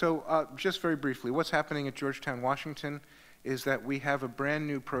 So just very briefly, what's happening at Georgetown, Washington is that we have a brand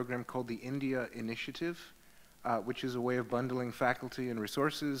new program called the India Initiative, which is a way of bundling faculty and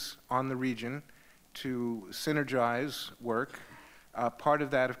resources on the region to synergize work. Part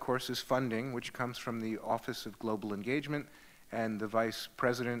of that, of course, is funding, which comes from the Office of Global Engagement and the Vice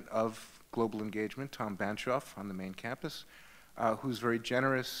President of Global Engagement, Tom Banshoff, on the main campus, whose very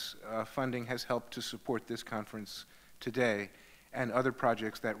generous funding has helped to support this conference today and other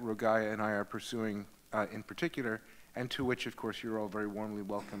projects that Rogaya and I are pursuing in particular, and to which, of course, you're all very warmly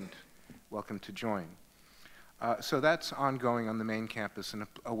welcome to join. So that's ongoing on the main campus in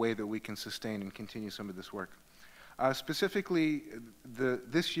a way that we can sustain and continue some of this work. Specifically,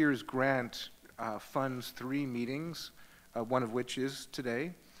 this year's grant funds 3 meetings, one of which is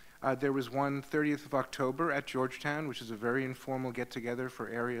today. There was one 30th of October at Georgetown, which is a very informal get-together for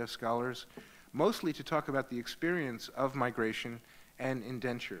area scholars, mostly to talk about the experience of migration and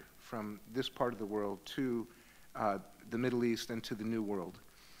indenture from this part of the world to the Middle East and to the New World.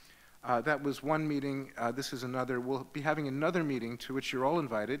 That was one meeting. This is another. We'll be having another meeting to which you're all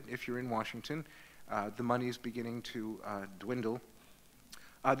invited if you're in Washington. The money is beginning to dwindle.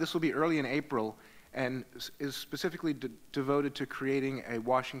 This will be early in April and is specifically devoted to creating a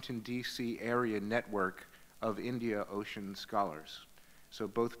Washington, D.C. area network of India Ocean scholars. So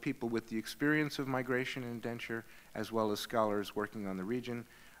both people with the experience of migration and indenture, as well as scholars working on the region.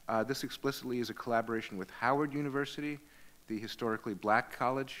 This explicitly is a collaboration with Howard University, the historically black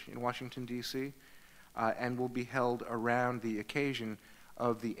college in Washington, D.C., and will be held around the occasion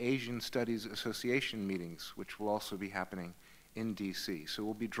of the Asian Studies Association meetings, which will also be happening in D.C. So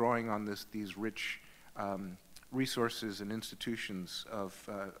we'll be drawing on these rich resources and institutions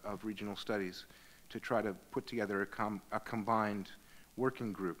of regional studies to try to put together a combined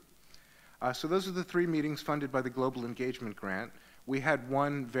working group. So those are the 3 meetings funded by the Global Engagement Grant. We had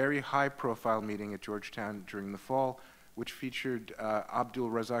one very high-profile meeting at Georgetown during the fall, which featured Abdul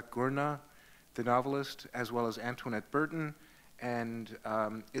Razak Gurna, the novelist, as well as Antoinette Burton and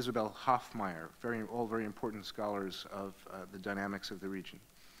Isabel Hoffmeyer, all very important scholars of the dynamics of the region.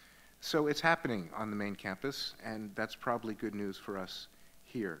 So it's happening on the main campus, and that's probably good news for us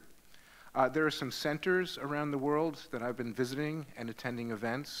here. There are some centers around the world that I've been visiting and attending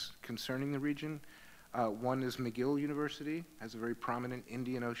events concerning the region. One is McGill University, has a very prominent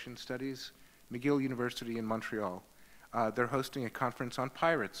Indian Ocean Studies. McGill University in Montreal. They're hosting a conference on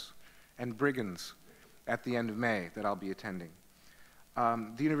pirates and brigands at the end of May that I'll be attending.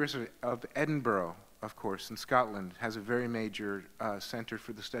 The University of Edinburgh, of course, in Scotland, has a very major center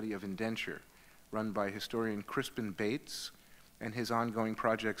for the study of indenture, run by historian Crispin Bates and his ongoing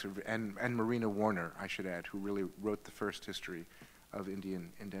projects, and Marina Warner, I should add, who really wrote the first history of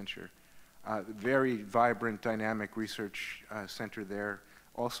Indian indenture. Very vibrant, dynamic research center there,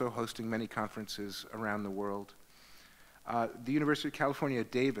 also hosting many conferences around the world. The University of California,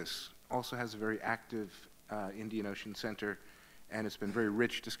 Davis also has a very active Indian Ocean Center, and it's been very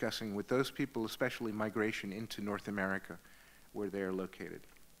rich discussing with those people, especially migration into North America, where they are located.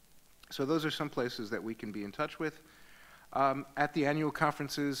 So those are some places that we can be in touch with. At the annual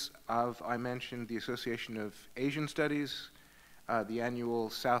conferences I mentioned the Association of Asian Studies, the annual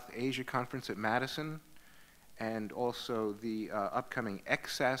South Asia Conference at Madison, and also the upcoming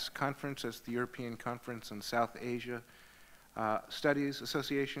ECSAS Conference, that's the European Conference on South Asia Studies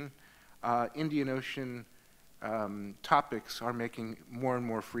Association. Indian Ocean topics are making more and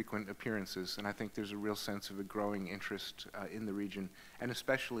more frequent appearances, and I think there's a real sense of a growing interest in the region, and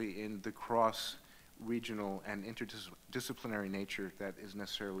especially in the cross-regional and interdisciplinary nature that is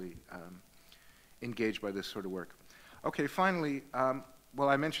necessarily engaged by this sort of work. Okay, finally, well,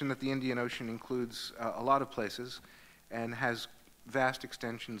 I mentioned that the Indian Ocean includes a lot of places and has vast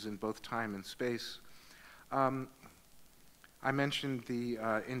extensions in both time and space. I mentioned the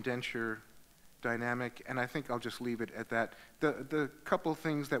indenture dynamic, and I think I'll just leave it at that. The couple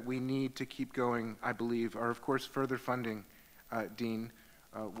things that we need to keep going, I believe, are, of course, further funding, Dean.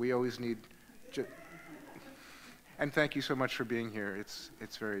 We always need... And thank you so much for being here.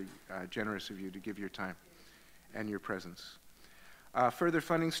 It's very generous of you to give your time and your presence. Further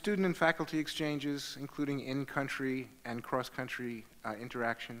funding student and faculty exchanges, including in-country and cross-country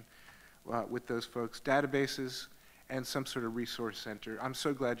interaction with those folks, databases, and some sort of resource center. I'm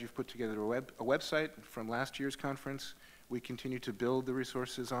so glad you've put together a website from last year's conference. We continue to build the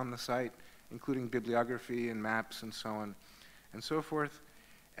resources on the site, including bibliography and maps and so on and so forth.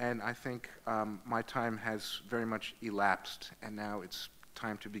 And I think my time has very much elapsed, and now it's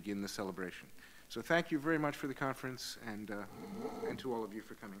time to begin the celebration. So thank you very much for the conference, and to all of you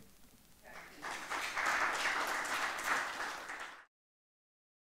for coming.